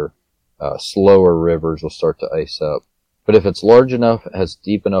some of your slower rivers will start to ice up. But if it's large enough, it has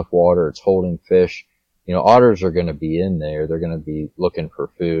deep enough water, it's holding fish, otters are going to be in there. They're going to be looking for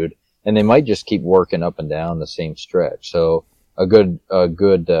food, and they might just keep working up and down the same stretch. So a good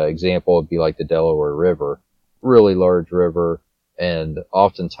example would be like the Delaware River, really large river, and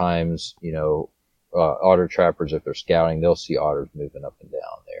oftentimes, otter trappers, if they're scouting, they'll see otters moving up and down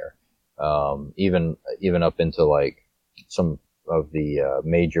there. Even up into like some of the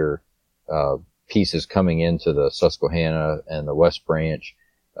major pieces coming into the Susquehanna and the West Branch,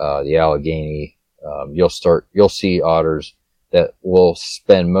 the Allegheny. You'll see otters that will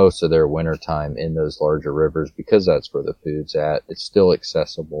spend most of their winter time in those larger rivers because that's where the food's at. It's still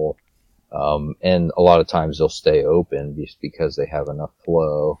accessible, and a lot of times they'll stay open just because they have enough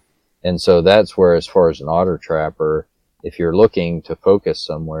flow. And so that's where, as far as an otter trapper, if you're looking to focus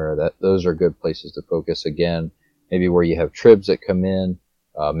somewhere, those are good places to focus. Again, maybe where you have tribs that come in,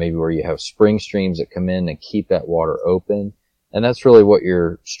 maybe where you have spring streams that come in and keep that water open. And that's really what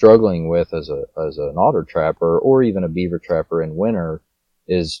you're struggling with as an otter trapper, or even a beaver trapper in winter,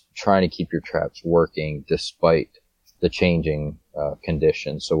 is trying to keep your traps working despite the changing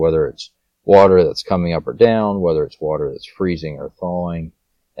conditions. So whether it's water that's coming up or down, whether it's water that's freezing or thawing,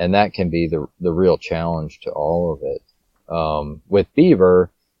 and that can be the real challenge to all of it. With beaver,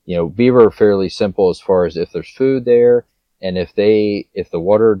 beaver are fairly simple as far as if there's food there, and if the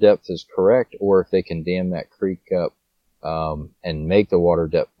water depth is correct, or if they can dam that creek up and make the water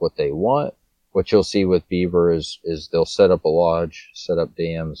depth what they want. What you'll see with beaver is they'll set up a lodge, set up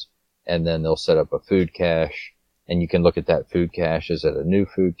dams, and then they'll set up a food cache. And you can look at that food cache. Is it a new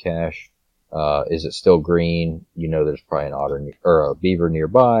food cache? Is it still green? There's probably an otter or a beaver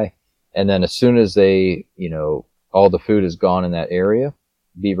nearby. And then as soon as they, all the food is gone in that area,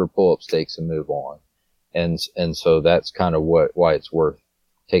 beaver pull up stakes and move on. And so that's kind of why it's worth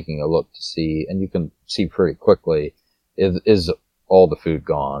taking a look to see. And you can see pretty quickly, is all the food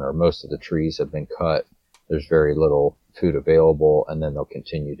gone, or most of the trees have been cut. There's very little food available, and then they'll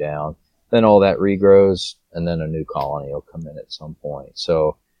continue down. Then all that regrows, and then a new colony will come in at some point.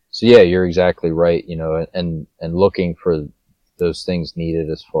 So yeah, you're exactly right. And looking for those things needed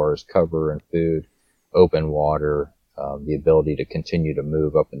as far as cover and food, open water, the ability to continue to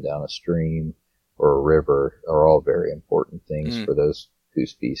move up and down a stream or a river are all very important things for those two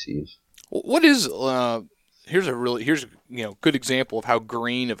species. What is here's a good example of how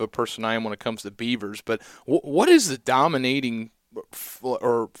green of a person I am when it comes to beavers. But what is the dominating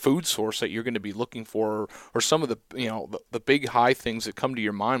or food source that you're going to be looking for, or some of the big high things that come to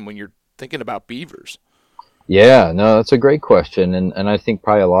your mind when you're thinking about beavers? Yeah, no, that's a great question, and I think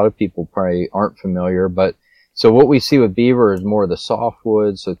probably a lot of people probably aren't familiar. But so what we see with beaver is more of the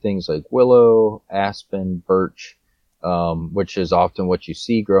softwoods, so things like willow, aspen, birch, which is often what you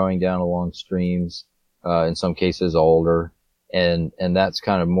see growing down along streams. In some cases, alder, and that's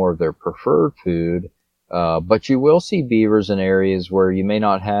kind of more of their preferred food. But you will see beavers in areas where you may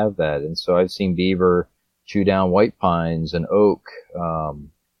not have that, and so I've seen beaver chew down white pines and oak,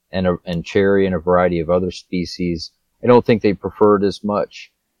 and cherry and a variety of other species. I don't think they prefer it as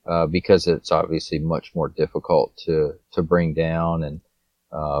much, because it's obviously much more difficult to bring down,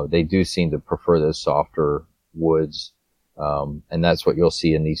 and they do seem to prefer those softer woods. And that's what you'll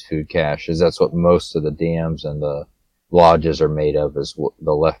see in these food caches. That's what most of the dams and the lodges are made of, is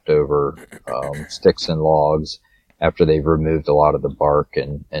the leftover sticks and logs after they've removed a lot of the bark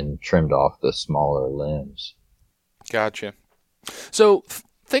and trimmed off the smaller limbs. Gotcha. So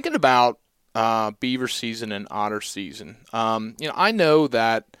thinking about beaver season and otter season, I know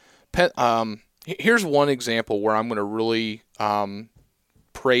that here's one example where I'm going to really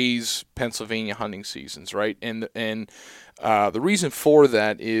praise Pennsylvania hunting seasons, right? And the reason for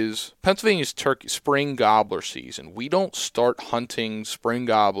that is Pennsylvania's spring gobbler season. We don't start hunting spring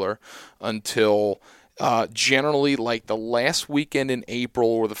gobbler until generally like the last weekend in April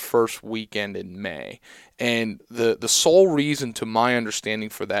or the first weekend in May. And the sole reason, to my understanding,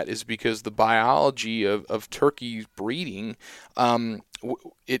 for that is because the biology of turkey breeding,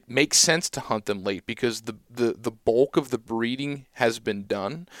 it makes sense to hunt them late because the bulk of the breeding has been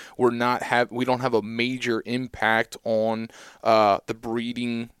done. We don't have a major impact on the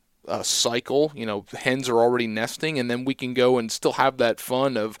breeding cycle. Hens are already nesting, and then we can go and still have that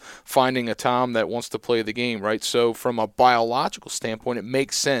fun of finding a tom that wants to play the game, right? So from a biological standpoint, it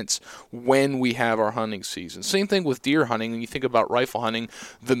makes sense when we have our hunting season. Same thing with deer hunting. When you think about rifle hunting,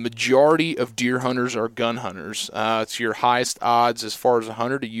 the majority of deer hunters are gun hunters. It's your highest odds as far as a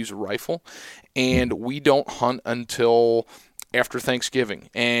hunter to use a rifle, and we don't hunt until after Thanksgiving,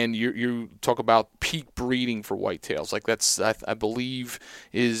 and you talk about peak breeding for whitetails. Like that's, I believe,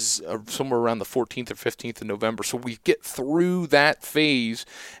 is somewhere around the 14th or 15th of November. So we get through that phase,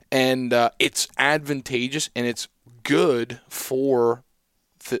 and it's advantageous and it's good for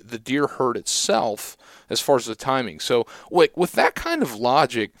the deer herd itself as far as the timing. So, like with that kind of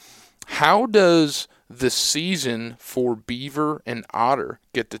logic, how does the season for beaver and otter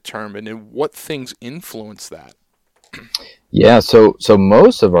get determined, and what things influence that? Yeah, so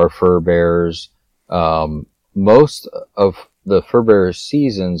most of our fur bearers, most of the fur bearer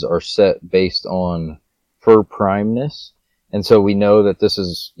seasons are set based on fur primeness, and so we know that this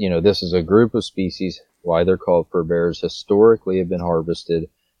is a group of species. Why they're called fur bearers, historically have been harvested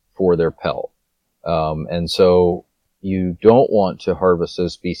for their pelt, and so you don't want to harvest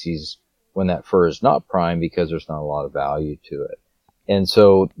those species when that fur is not prime because there's not a lot of value to it. And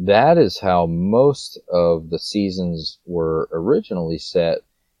so that is how most of the seasons were originally set.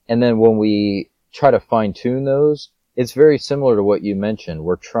 And then when we try to fine tune those, it's very similar to what you mentioned.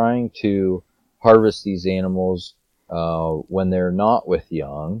 We're trying to harvest these animals when they're not with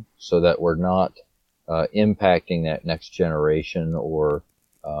young, so that we're not impacting that next generation or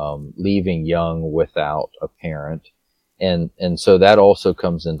leaving young without a parent. And so that also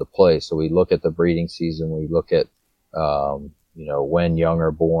comes into play. So we look at the breeding season, we look at when young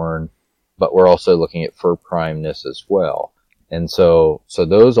are born, but we're also looking at fur primeness as well. And so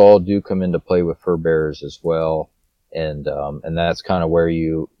those all do come into play with fur bearers as well. And that's kind of where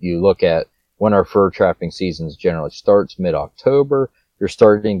you look at when our fur trapping seasons generally starts mid-October. You're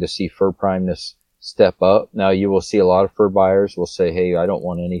starting to see fur primeness step up. Now you will see a lot of fur buyers will say, hey, I don't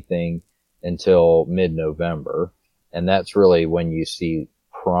want anything until mid-November. And that's really when you see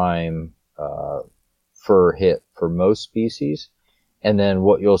prime, fur hit for most species. And then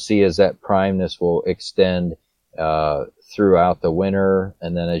what you'll see is that primeness will extend throughout the winter.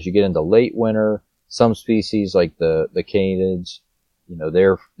 And then as you get into late winter, some species like the canids,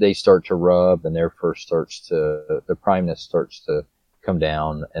 they start to rub and their fur the primeness starts to come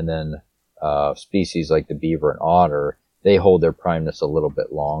down. And then species like the beaver and otter, they hold their primeness a little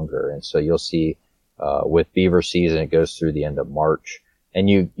bit longer. And so you'll see with beaver season, it goes through the end of March. And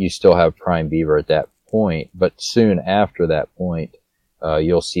you still have prime beaver at that point, but soon after that point,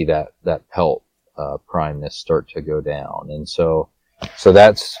 you'll see that pelt primeness start to go down. And so So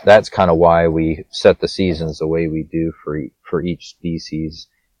that's kind of why we set the seasons the way we do for each species.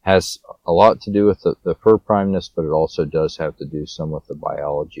 Has a lot to do with the fur primeness, but it also does have to do some with the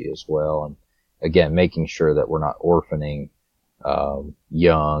biology as well. And again, making sure that we're not orphaning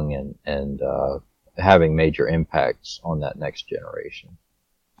young and having major impacts on that next generation.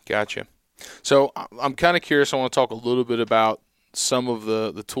 Gotcha. So I'm kind of curious. I want to talk a little bit about some of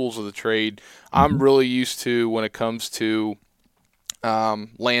the tools of the trade. I'm really used to when it comes to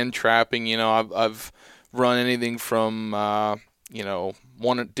land trapping. You know, I've run anything from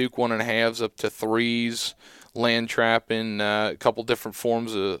Duke 1.5s up to 3s, land trapping, a couple different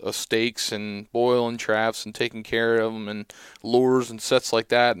forms of stakes and boiling traps and taking care of them, and lures and sets like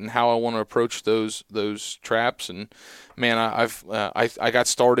that, and how I want to approach those traps. And man, I got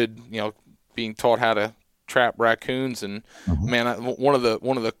started, being taught how to trap raccoons, and man, one of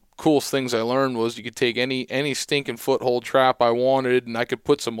the coolest things I learned was you could take any stinking foothold trap I wanted, and I could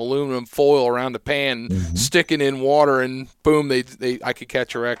put some aluminum foil around the pan, stick it in water, and boom, I could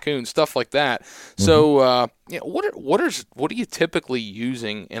catch a raccoon, stuff like that. So, what are you typically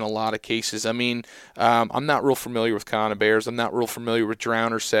using in a lot of cases? I mean, I'm not real familiar with conibears. I'm not real familiar with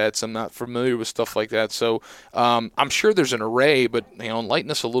drowner sets. I'm not familiar with stuff like that. So, I'm sure there's an array, but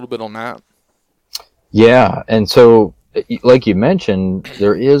enlighten us a little bit on that. Yeah, and so, like you mentioned,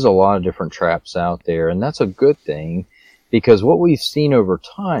 there is a lot of different traps out there, and that's a good thing, because what we've seen over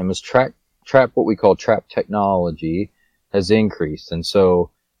time is trap what we call trap technology has increased. And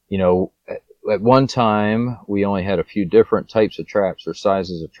so, at one time we only had a few different types of traps or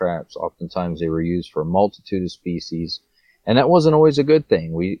sizes of traps. Oftentimes they were used for a multitude of species, and that wasn't always a good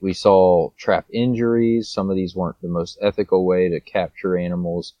thing. We saw trap injuries. Some of these weren't the most ethical way to capture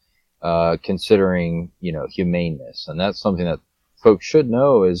animals, considering, humaneness. And that's something that folks should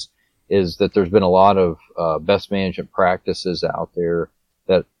know is that there's been a lot of, best management practices out there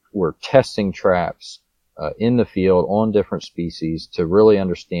that we're testing traps, in the field on different species to really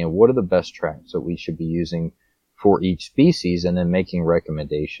understand what are the best traps that we should be using for each species, and then making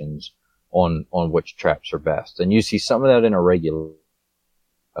recommendations on which traps are best. And you see some of that in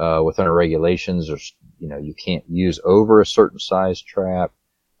within our regulations. There's, you can't use over a certain size trap.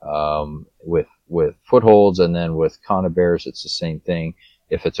 With footholds, and then with conibears, it's the same thing.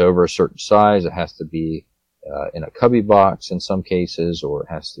 If it's over a certain size, it has to be in a cubby box in some cases, or it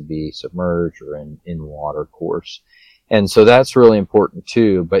has to be submerged or in water course. And so that's really important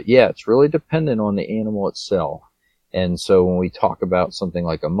too. But yeah, it's really dependent on the animal itself. And so when we talk about something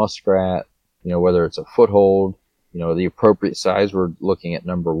like a muskrat, whether it's a foothold, the appropriate size, we're looking at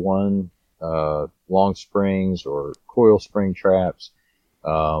number 1, long springs or coil spring traps.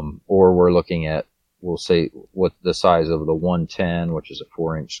 Or we're looking at, we'll say, what the size of the 110, which is a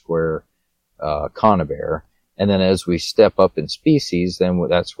 4-inch square, conibear. And then as we step up in species, then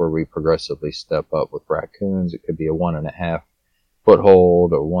that's where we progressively step up with raccoons. It could be a 1.5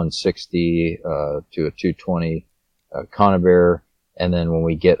 foothold, or 160, to a 220, conibear. And then when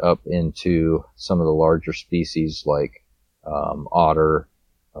we get up into some of the larger species like, otter,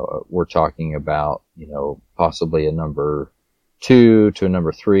 we're talking about, possibly a number 2 to a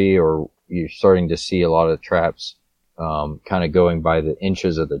number 3, or you're starting to see a lot of traps kind of going by the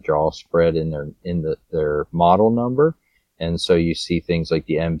inches of the jaw spread in their model number. And so you see things like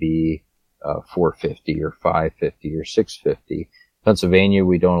the MB 450 or 550 or 650. Pennsylvania,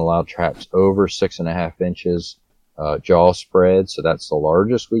 we don't allow traps over 6.5 inches jaw spread, so that's the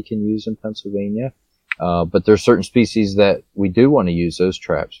largest we can use in Pennsylvania. But there's certain species that we do want to use those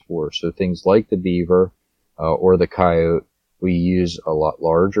traps for. So things like the beaver or the coyote, we use a lot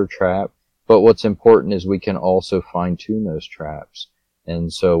larger trap. But what's important is we can also fine tune those traps.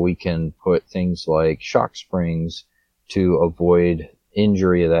 And so we can put things like shock springs to avoid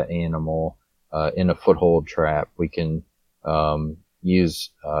injury of that animal in a foothold trap. We can use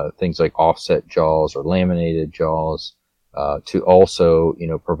things like offset jaws or laminated jaws to also,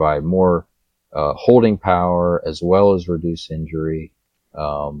 provide more holding power as well as reduce injury.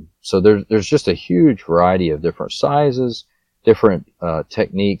 So there's just a huge variety of different sizes, different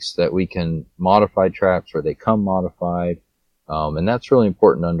techniques that we can modify traps, or they come modified. And that's really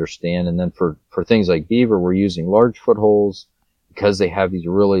important to understand. And then for things like beaver, we're using large footholds because they have these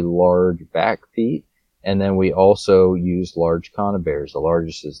really large back feet. And then we also use large conibears. The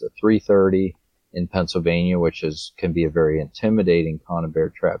largest is the 330 in Pennsylvania, which can be a very intimidating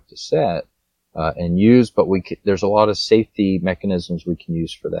conibear trap to set and use. But there's a lot of safety mechanisms we can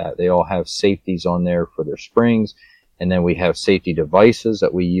use for that. They all have safeties on there for their springs. And then we have safety devices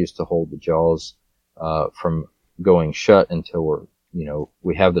that we use to hold the jaws from going shut until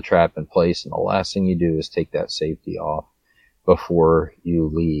we have the trap in place. And the last thing you do is take that safety off. before you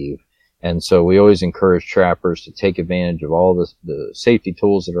leave. And so we always encourage trappers to take advantage of all the safety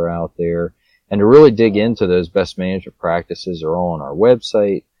tools that are out there, and to really dig into those best management practices are all on our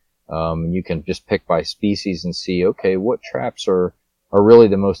website. You can just pick by species and see, okay, what traps are really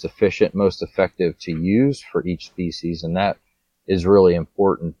the most efficient, most effective to use for each species. And that is really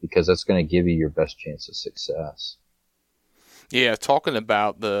important because that's going to give you your best chance of success. Yeah, talking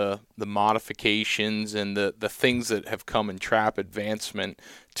about the modifications and the things that have come in trap advancement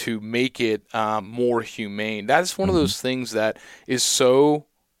to make it more humane. That's one of those things that is so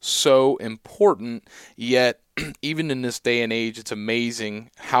important, yet even in this day and age, it's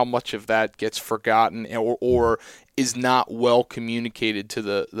amazing how much of that gets forgotten or is not well communicated to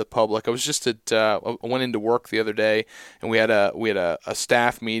the public. I was just I went into work the other day, and we had a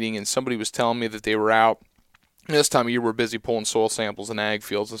staff meeting, and somebody was telling me that they were out. This time of year, we're busy pulling soil samples in ag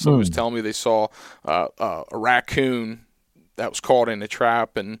fields, and somebody was telling me they saw a raccoon that was caught in a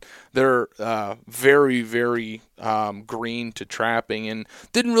trap, and they're very, very green to trapping, and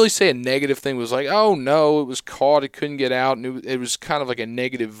didn't really say a negative thing. It was like, oh no, it was caught, it couldn't get out, and it was kind of like a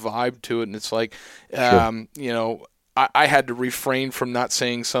negative vibe to it. And it's like, I had to refrain from not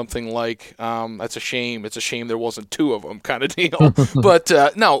saying something like, that's a shame. It's a shame there wasn't two of them kind of deal.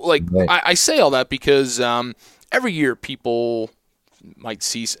 But no, like right. I say all that because every year people might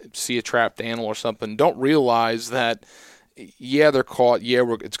see a trapped animal or something, don't realize that, yeah, they're caught. Yeah,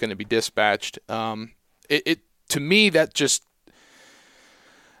 it's going to be dispatched. To me, that just,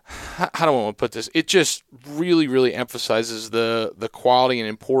 how do I want to put this? It just really, really emphasizes the quality and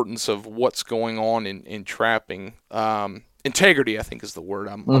importance of what's going on in trapping. Integrity, I think, is the word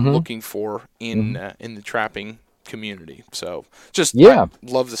I'm looking for in the trapping community. So just I'd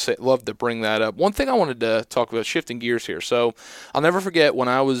love to bring that up. One thing I wanted to talk about, shifting gears here. So I'll never forget when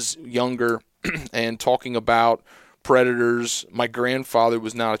I was younger and talking about predators. My grandfather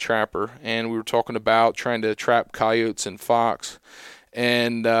was not a trapper, and we were talking about trying to trap coyotes and fox.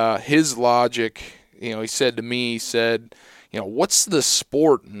 And his logic, he said to me, what's the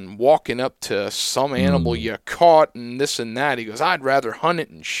sport in walking up to some animal you caught and this and that? He goes, I'd rather hunt it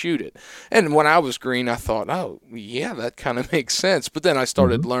and shoot it. And when I was green, I thought, oh, yeah, that kind of makes sense. But then I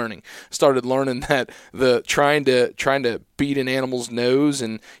started learning that the trying to beat an animal's nose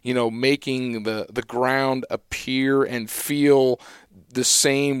and, making the ground appear and feel the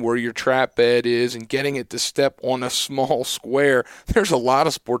same where your trap bed is and getting it to step on a small square. There's a lot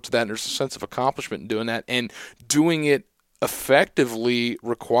of sport to that, and there's a sense of accomplishment in doing that. And doing it effectively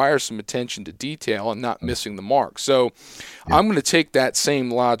requires some attention to detail and not missing the mark. So I'm going to take that same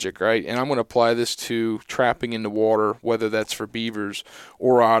logic, right, and I'm going to apply this to trapping in the water, whether that's for beavers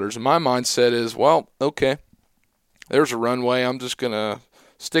or otters. And my mindset is, well, okay, there's a runway. I'm just going to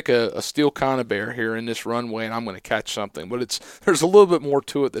stick a steel conibear here in this runway, and I'm going to catch something. But there's a little bit more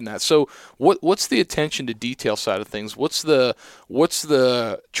to it than that. So what's the attention to detail side of things? What's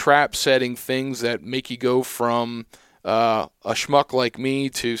the trap setting things that make you go from a schmuck like me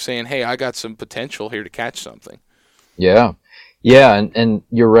to saying, hey, I got some potential here to catch something? Yeah, and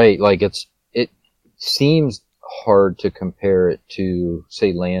you're right. Like it seems hard to compare it to,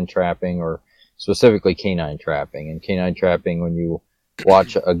 say, land trapping or specifically canine trapping. And canine trapping, when you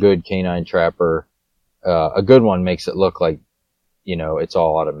watch a good canine trapper, a good one makes it look like, it's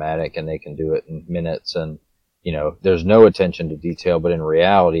all automatic and they can do it in minutes, and there's no attention to detail, but in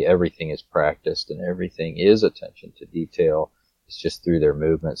reality, everything is practiced and everything is attention to detail. It's just through their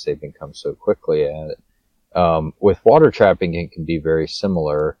movements, they've become so quickly at it. With water trapping, it can be very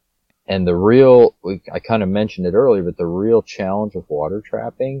similar. And I kind of mentioned it earlier, but the real challenge with water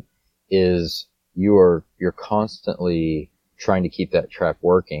trapping is you're constantly trying to keep that trap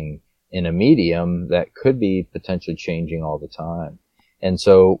working in a medium that could be potentially changing all the time. And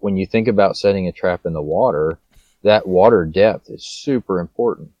so when you think about setting a trap in the water, that water depth is super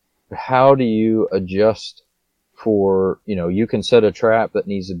important. How do you adjust for, you can set a trap that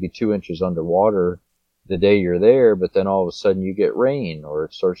needs to be 2 inches underwater the day you're there, but then all of a sudden you get rain or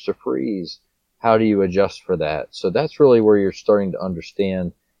it starts to freeze. How do you adjust for that? So that's really where you're starting to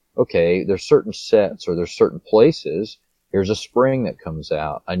understand, okay, there's certain sets or there's certain places. Here's a spring that comes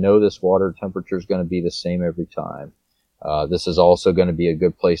out. I know this water temperature is going to be the same every time. This is also going to be a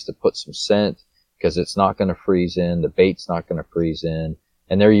good place to put some scent because it's not going to freeze in. The bait's not going to freeze in.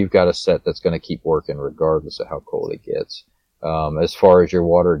 And there you've got a set that's going to keep working regardless of how cold it gets. As far as your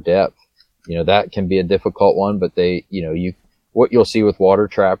water depth, that can be a difficult one, but what you'll see with water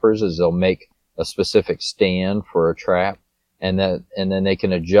trappers is they'll make a specific stand for a trap, and then they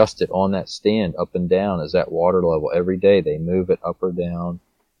can adjust it on that stand up and down as that water level every day. They move it up or down.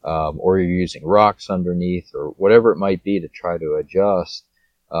 or you're using rocks underneath or whatever it might be to try to adjust.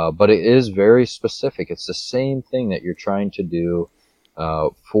 But it is very specific. It's the same thing that you're trying to do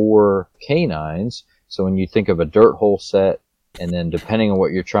for canines. So when you think of a dirt hole set, and then depending on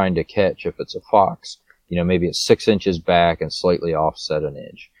what you're trying to catch, if it's a fox, maybe it's 6 inches back and slightly offset an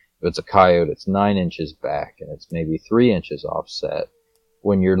inch. If it's a coyote, it's 9 inches back and it's maybe 3 inches offset.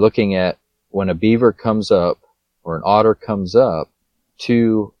 When you're looking at when a beaver comes up or an otter comes up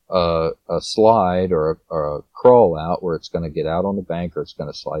to a slide or a crawl out where it's going to get out on the bank or it's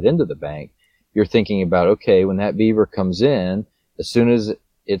going to slide into the bank, you're thinking about, okay, when that beaver comes in, as soon as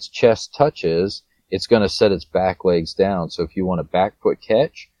its chest touches, it's going to set its back legs down. So if you want a back foot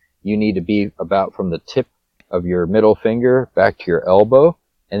catch, you need to be about from the tip of your middle finger back to your elbow,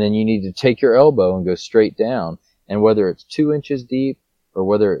 and then you need to take your elbow and go straight down. And whether it's 2 inches deep or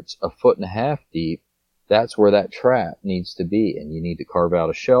whether it's 1.5 feet deep, that's where that trap needs to be. And you need to carve out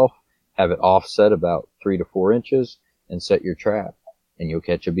a shelf, have it offset about 3 to 4 inches, and set your trap. And you'll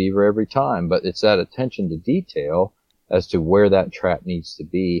catch a beaver every time. But it's that attention to detail as to where that trap needs to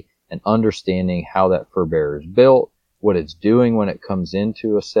be and understanding how that fur bearer is built, what it's doing when it comes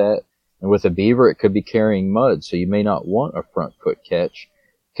into a set. And with a beaver, it could be carrying mud, so you may not want a front foot catch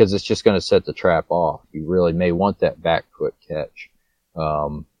because it's just going to set the trap off. You really may want that back foot catch.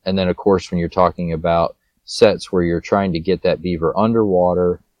 And then, of course, when you're talking about sets where you're trying to get that beaver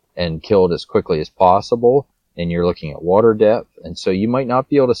underwater and killed as quickly as possible, and you're looking at water depth, and so you might not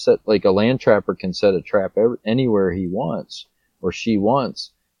be able to set, like a land trapper can set a trap anywhere he wants or she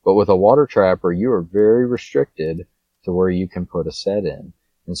wants, but with a water trapper, you are very restricted to where you can put a set in.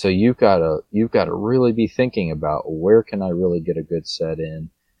 And so you've got to really be thinking about, where can I really get a good set in?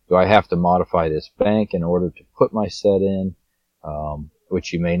 Do I have to modify this bank in order to put my set in?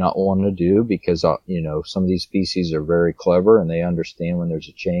 Which you may not want to do because, some of these species are very clever and they understand when there's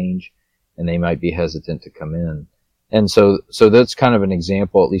a change and they might be hesitant to come in. And so that's kind of an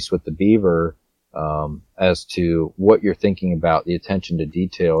example, at least with the beaver, as to what you're thinking about. The attention to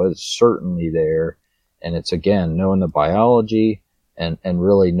detail is certainly there. And it's, again, knowing the biology and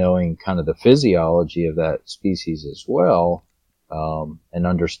really knowing kind of the physiology of that species as well, and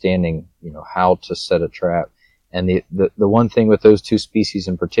understanding, how to set a trap. And the one thing with those two species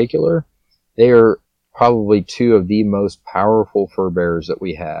in particular, they are probably two of the most powerful fur bearers that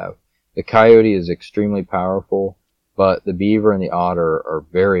we have. The coyote is extremely powerful, but the beaver and the otter are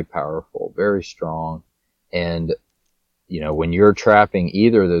very powerful, very strong. And, when you're trapping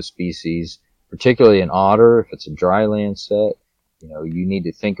either of those species, particularly an otter, if it's a dry land set, you need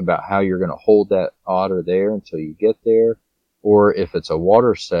to think about how you're going to hold that otter there until you get there. Or if it's a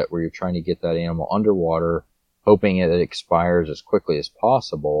water set where you're trying to get that animal underwater, hoping it expires as quickly as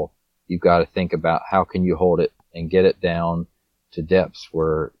possible, you've got to think about how can you hold it and get it down to depths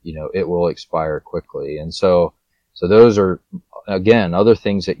where, it will expire quickly. And so those are, again, other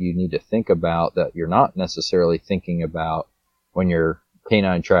things that you need to think about that you're not necessarily thinking about when you're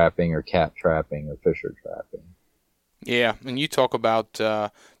canine trapping or cat trapping or fisher trapping. Yeah, and you talk about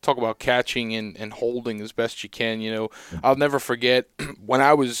catching and holding as best you can. I'll never forget when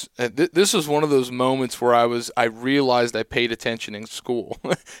I was. This was one of those moments where I realized I paid attention in school,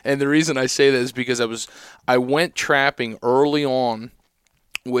 and the reason I say that is because I went trapping early on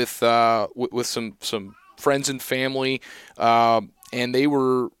with some friends and family, and they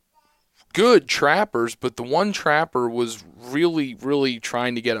were good trappers, but the one trapper was really, really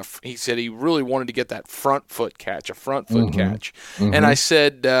trying to get he said he really wanted to get that front foot catch. Mm-hmm. And I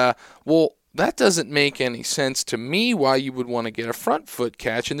said, well, that doesn't make any sense to me why you would want to get a front foot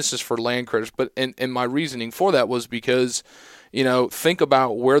catch. And this is for land critters, but and my reasoning for that was because, think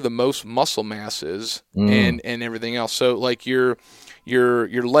about where the most muscle mass is and everything else. So like your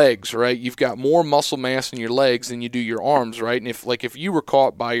legs, right? You've got more muscle mass in your legs than you do your arms, right? And if you were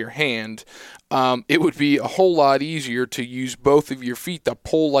caught by your hand, it would be a whole lot easier to use both of your feet to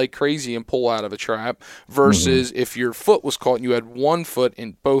pull like crazy and pull out of a trap versus if your foot was caught and you had one foot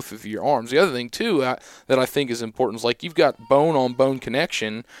in both of your arms. The other thing too that I think is important is like you've got bone on bone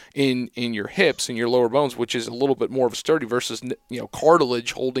connection in your hips and your lower bones, which is a little bit more of a sturdy versus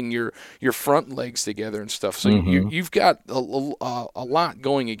cartilage holding your front legs together and stuff. So you've got a lot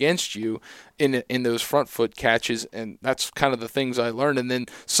going against you in those front foot catches, and that's kind of the things I learned. And then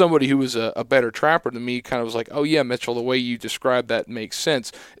somebody who was a better trapper than me kind of was like, oh yeah, Mitchell, the way you described that makes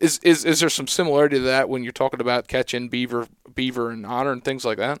sense. Is there some similarity to that when you're talking about catching beaver and otter and things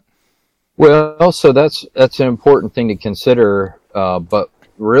like that? Well, so that's an important thing to consider, but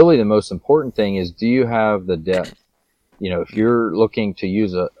really the most important thing is, do you have the depth? If you're looking to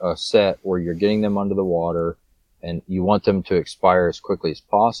use a set where you're getting them under the water, and you want them to expire as quickly as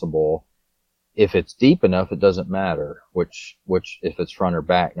possible. If it's deep enough, it doesn't matter which if it's front or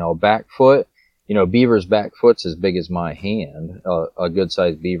back. Now, a back foot, beaver's back foot's as big as my hand, a good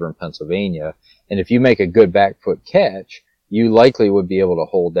sized beaver in Pennsylvania. And if you make a good back foot catch, you likely would be able to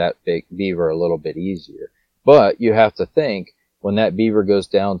hold that big beaver a little bit easier. But you have to think, when that beaver goes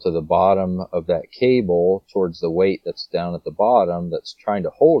down to the bottom of that cable towards the weight that's down at the bottom that's trying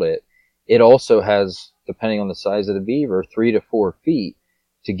to hold it, it also has, depending on the size of the beaver, 3 to 4 feet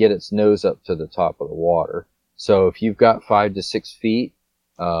to get its nose up to the top of the water. So if you've got 5 to 6 feet,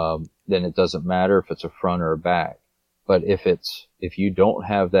 then it doesn't matter if it's a front or a back. But if you don't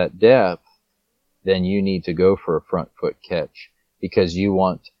have that depth, then you need to go for a front foot catch, because you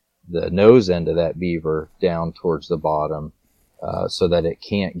want the nose end of that beaver down towards the bottom, so that it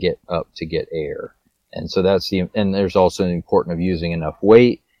can't get up to get air. And so and there's also the importance of using enough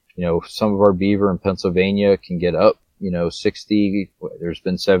weight. Some of our beaver in Pennsylvania can get up, 60, there's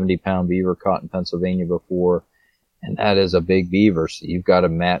been 70-pound beaver caught in Pennsylvania before, and that is a big beaver. So you've got to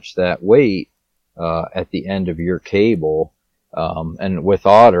match that weight, at the end of your cable. And with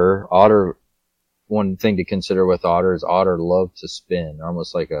otter, one thing to consider with otter is otter love to spin. They're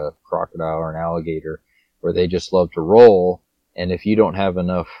almost like a crocodile or an alligator, where they just love to roll. And if you don't have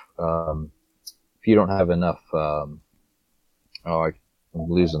enough, I'm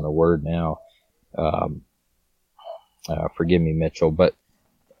losing the word now. Forgive me, Mitchell, but.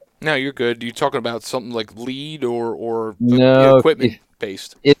 No, you're good. You talking about something like lead or no, equipment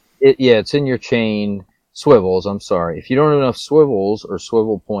based? It's in your chain. Swivels, I'm sorry. If you don't have enough swivels or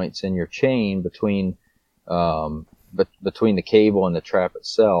swivel points in your chain between the cable and the trap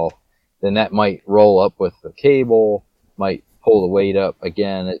itself, then that might roll up with the cable, might pull the weight up.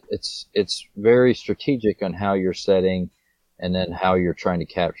 Again, it's very strategic on how you're setting and then how you're trying to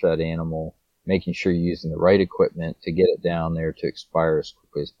capture that animal, making sure you're using the right equipment to get it down there to expire as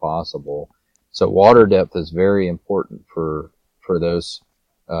quickly as possible. So water depth is very important for those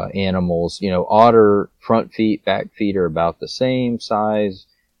animals. Otter front feet, back feet are about the same size.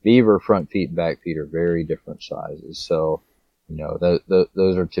 Beaver front feet and back feet are very different sizes. So,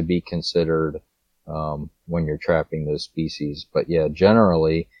 those are to be considered when you're trapping those species. But yeah,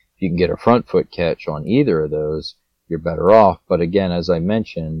 generally, if you can get a front foot catch on either of those, you're better off. But again, as I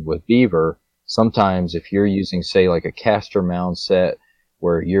mentioned with beaver, sometimes if you're using, say, like a castor mound set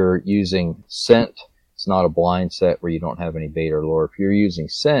where you're using scent, it's not a blind set where you don't have any bait or lure. If you're using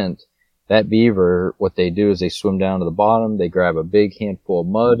scent, that beaver, what they do is they swim down to the bottom, they grab a big handful of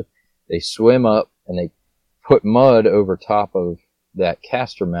mud, they swim up, and they put mud over top of that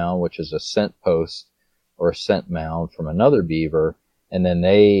castor mound, which is a scent post or a scent mound from another beaver, and then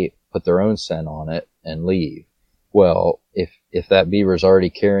they put their own scent on it and leave. Well, if that beaver's already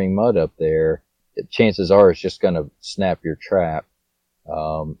carrying mud up there, chances are it's just going to snap your trap.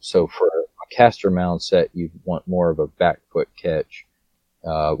 So for a castor mound set, you want more of a back foot catch.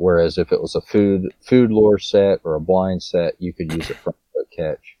 Whereas if it was a food lure set or a blind set, you could use a front foot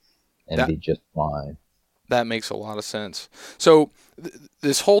catch and be just fine. That makes a lot of sense. So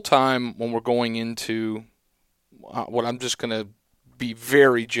this whole time when we're going into what I'm just going to be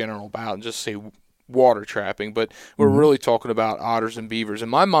very general about and just say water trapping, but we're really talking about otters and beavers. In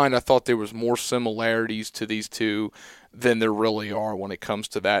my mind, I thought there was more similarities to these two than there really are when it comes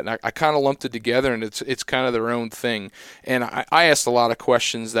to that. And I kind of lumped it together, and it's kind of their own thing. And I asked a lot of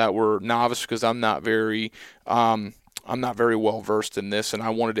questions that were novice because I'm not very well versed in this, and I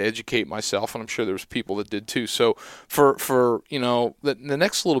wanted to educate myself, and I'm sure there was people that did too. So for the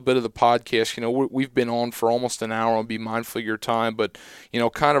next little bit of the podcast, we've been on for almost an hour. I'll be mindful of your time, but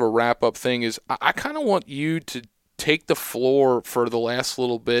kind of a wrap up thing is I kind of want you to take the floor for the last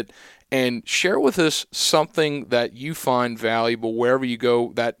little bit and share with us something that you find valuable wherever you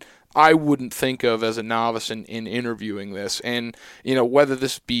go that I wouldn't think of as a novice in interviewing this. And, whether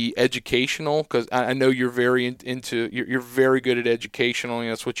this be educational, because I know you're very you're very good at educational,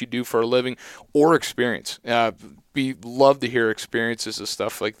 that's what you do for a living, or experience. Love to hear experiences of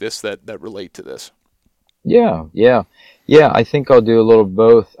stuff like this that relate to this. Yeah. I think I'll do a little of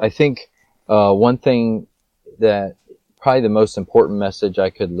both. I think one thing that probably the most important message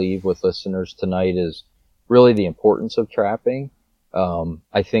I could leave with listeners tonight is really the importance of trapping.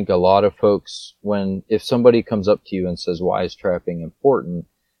 I think a lot of folks, if somebody comes up to you and says, why is trapping important?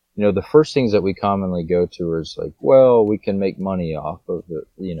 The first things that we commonly go to is like, well, we can make money off of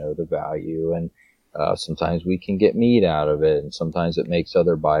the value, and sometimes we can get meat out of it, and sometimes it makes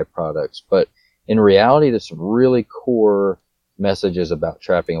other byproducts. But in reality, there's some really core messages about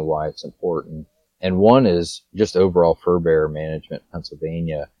trapping and why it's important. And one is just overall fur bearer management in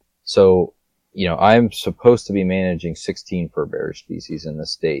Pennsylvania. So I'm supposed to be managing 16 fur bearer species in the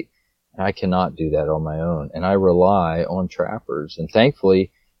state. And I cannot do that on my own. And I rely on trappers. And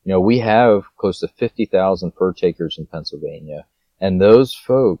thankfully, we have close to 50,000 fur takers in Pennsylvania. And those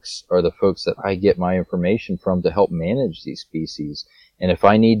folks are the folks that I get my information from to help manage these species. And if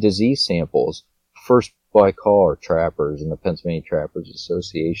I need disease samples, first I call our trappers in the Pennsylvania Trappers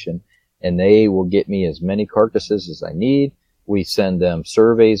Association, and they will get me as many carcasses as I need. We send them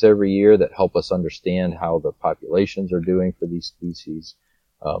surveys every year that help us understand how the populations are doing for these species.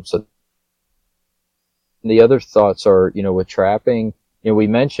 So the other thoughts are, with trapping, we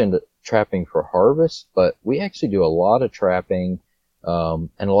mentioned trapping for harvest, but we actually do a lot of trapping, and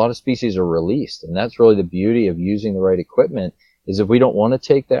a lot of species are released. And that's really the beauty of using the right equipment, is if we don't want to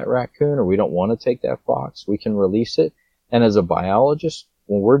take that raccoon or we don't want to take that fox, we can release it. And as a biologist,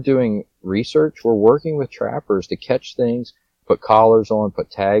 when we're doing research, we're working with trappers to catch things, put collars on, put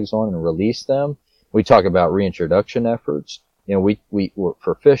tags on, and release them. We talk about reintroduction efforts. We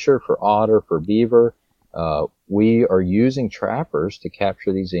for fisher, for otter, for beaver, we are using trappers to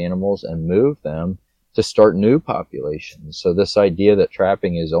capture these animals and move them to start new populations. So this idea that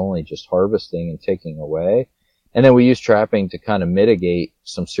trapping is only just harvesting and taking away. And then we use trapping to kind of mitigate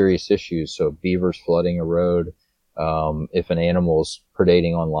some serious issues. So beavers flooding a road, if an animal's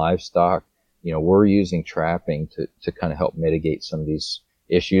predating on livestock, we're using trapping to kind of help mitigate some of these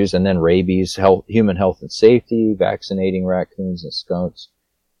issues. And then rabies, human health and safety, vaccinating raccoons and skunks.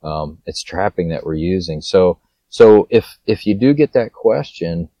 It's trapping that we're using. So if you do get that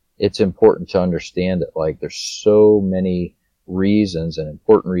question, it's important to understand that there's so many reasons and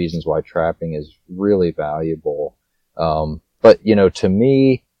important reasons why trapping is really valuable. But to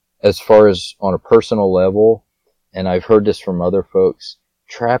me, as far as on a personal level, and I've heard this from other folks,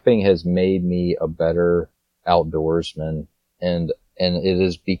 trapping has made me a better outdoorsman. And it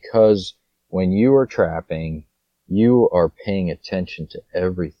is because when you are trapping, you are paying attention to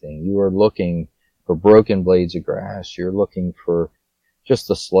everything. You are looking for broken blades of grass. You're looking for just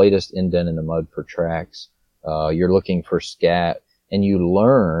the slightest indent in the mud for tracks. You're looking for scat, and you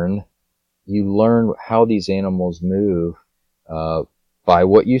learn how these animals move, by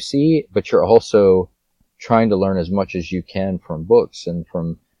what you see, but you're also trying to learn as much as you can from books and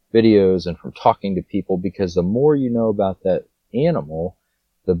from videos and from talking to people, because the more you know about that animal,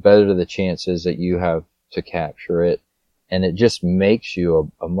 the better the chances that you have to capture it. And it just makes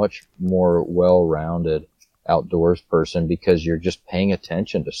you a much more well-rounded outdoors person, because you're just paying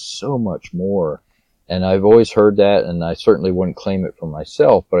attention to so much more. And I've always heard that, and I certainly wouldn't claim it for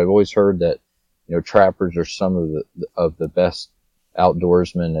myself, but I've always heard that, trappers are some of the best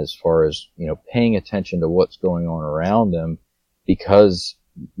outdoorsmen as far as, paying attention to what's going on around them, because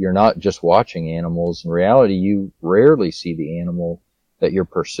you're not just watching animals. In reality, you rarely see the animal that you're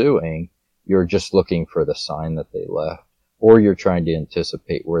pursuing. You're just looking for the sign that they left, or you're trying to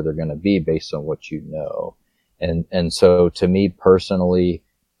anticipate where they're going to be based on what you know. And so to me personally,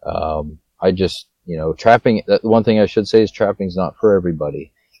 I just, trapping, one thing I should say is trapping's not for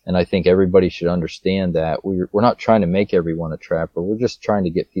everybody. And I think everybody should understand that. We're not trying to make everyone a trapper. We're just trying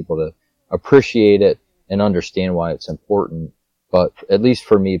to get people to appreciate it and understand why it's important. But at least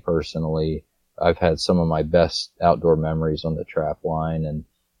for me personally, I've had some of my best outdoor memories on the trap line. And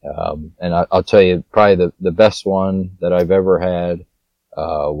I'll tell you, probably the best one that I've ever had,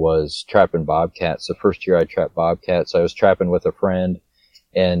 was trapping bobcats. The first year I trapped bobcats, I was trapping with a friend,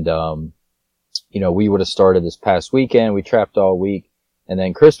 and, we would have started this past weekend. We trapped all week, and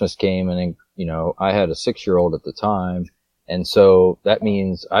then Christmas came, and then, I had a 6-year-old at the time. And so that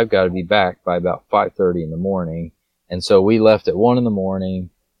means I've got to be back by about 5:30 in the morning. And so we left at 1 in the morning.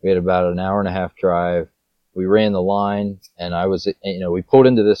 We had about an hour and a half drive. We ran the line, and we pulled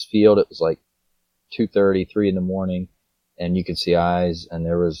into this field. It was like 2:30, 3 in the morning, and you could see eyes, and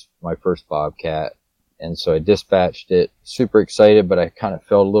there was my first bobcat. And so I dispatched it, super excited, but I kind of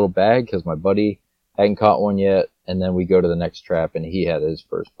felt a little bad because my buddy hadn't caught one yet. And then we go to the next trap, and he had his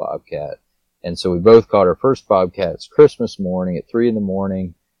first bobcat. And so we both caught our first bobcats Christmas morning at 3 in the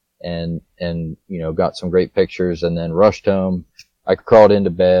morning, and got some great pictures, and then rushed home. I crawled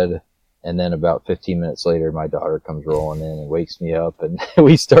into bed, and then about 15 minutes later, my daughter comes rolling in and wakes me up, and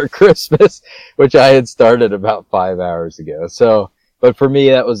we start Christmas, which I had started about 5 hours ago. So, but for me,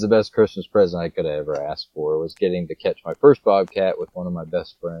 that was the best Christmas present I could have ever asked for, was getting to catch my first bobcat with one of my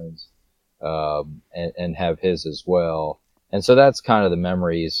best friends, and have his as well. And so that's kind of the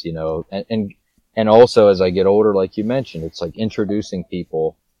memories, and also as I get older, like you mentioned, it's like introducing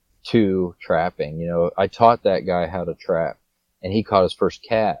people to trapping. I taught that guy how to trap, and he caught his first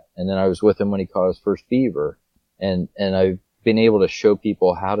cat. And then I was with him when he caught his first beaver. And I've been able to show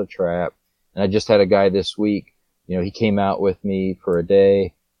people how to trap And I just had a guy this week, he came out with me for a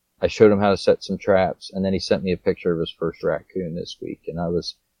day. I showed him how to set some traps, and then he sent me a picture of his first raccoon this week. And I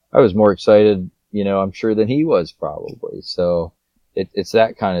was more excited, I'm sure, than he was probably. So it's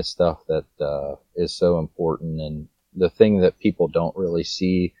that kind of stuff that is so important, and the thing that people don't really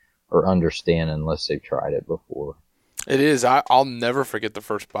see or understand unless they've tried it before. It is. I'll never forget the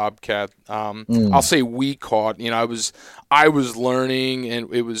first bobcat. I'll say we caught. I was learning,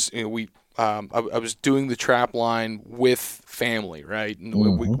 and it was I was doing the trap line with family, right? And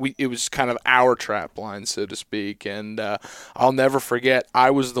it was kind of our trap line, so to speak. And I'll never forget,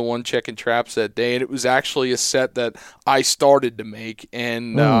 I was the one checking traps that day, and it was actually a set that I started to make,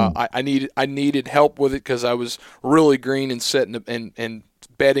 and I needed help with it because I was really green and setting and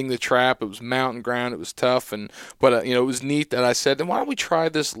bedding the trap. It was mountain ground. It was tough, but it was neat that I said, why don't we try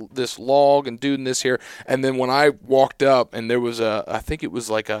this log and doing this here? And then when I walked up, and there was I think it was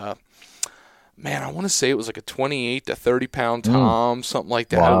like a, man, I want to say it was like a 28 to 30 pound tom, something like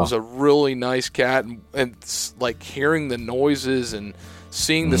that. Wow. It was a really nice cat, and like hearing the noises and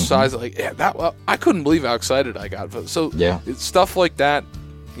seeing the size, I couldn't believe how excited I got. So it's stuff like that,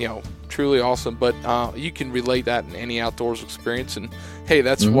 truly awesome. But you can relate that in any outdoors experience, and hey,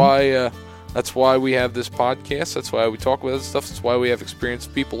 that's why we have this podcast. That's why we talk about this stuff. That's why we have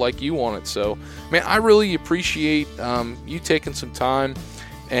experienced people like you on it. So, man, I really appreciate you taking some time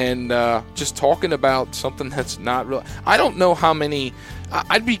and just talking about something that's not real. I don't know how many.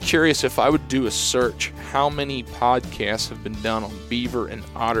 I'd be curious if I would do a search, how many podcasts have been done on beaver and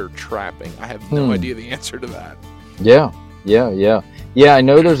otter trapping. I have no idea the answer to that. Yeah. I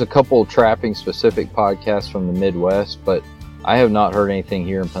know there's a couple trapping specific podcasts from the Midwest, but I have not heard anything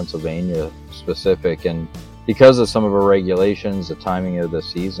here in Pennsylvania specific. And because of some of our regulations, the timing of the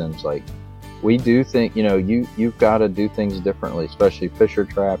seasons, like, we do think, you've got to do things differently, especially fisher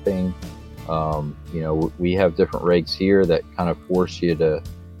trapping. We have different rigs here that kind of force you to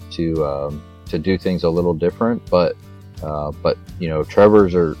do things a little different. But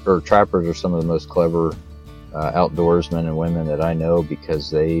trappers are some of the most clever outdoorsmen and women that I know,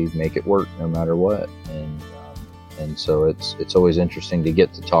 because they make it work no matter what. And so it's always interesting to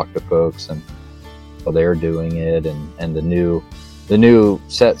get to talk to folks and how they're doing it, and the new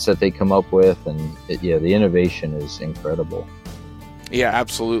sets that they come up with, and the innovation is incredible. Yeah,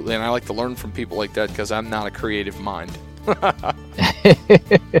 absolutely. And I like to learn from people like that because I'm not a creative mind.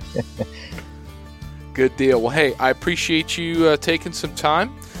 Good deal. Well, hey, I appreciate you taking some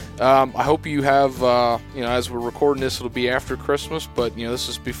time. I hope you have, as we're recording this, it'll be after Christmas, but, this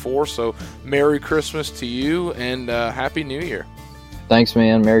is before, so Merry Christmas to you, and Happy New Year. Thanks,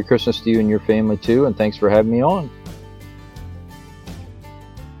 man. Merry Christmas to you and your family, too, and thanks for having me on.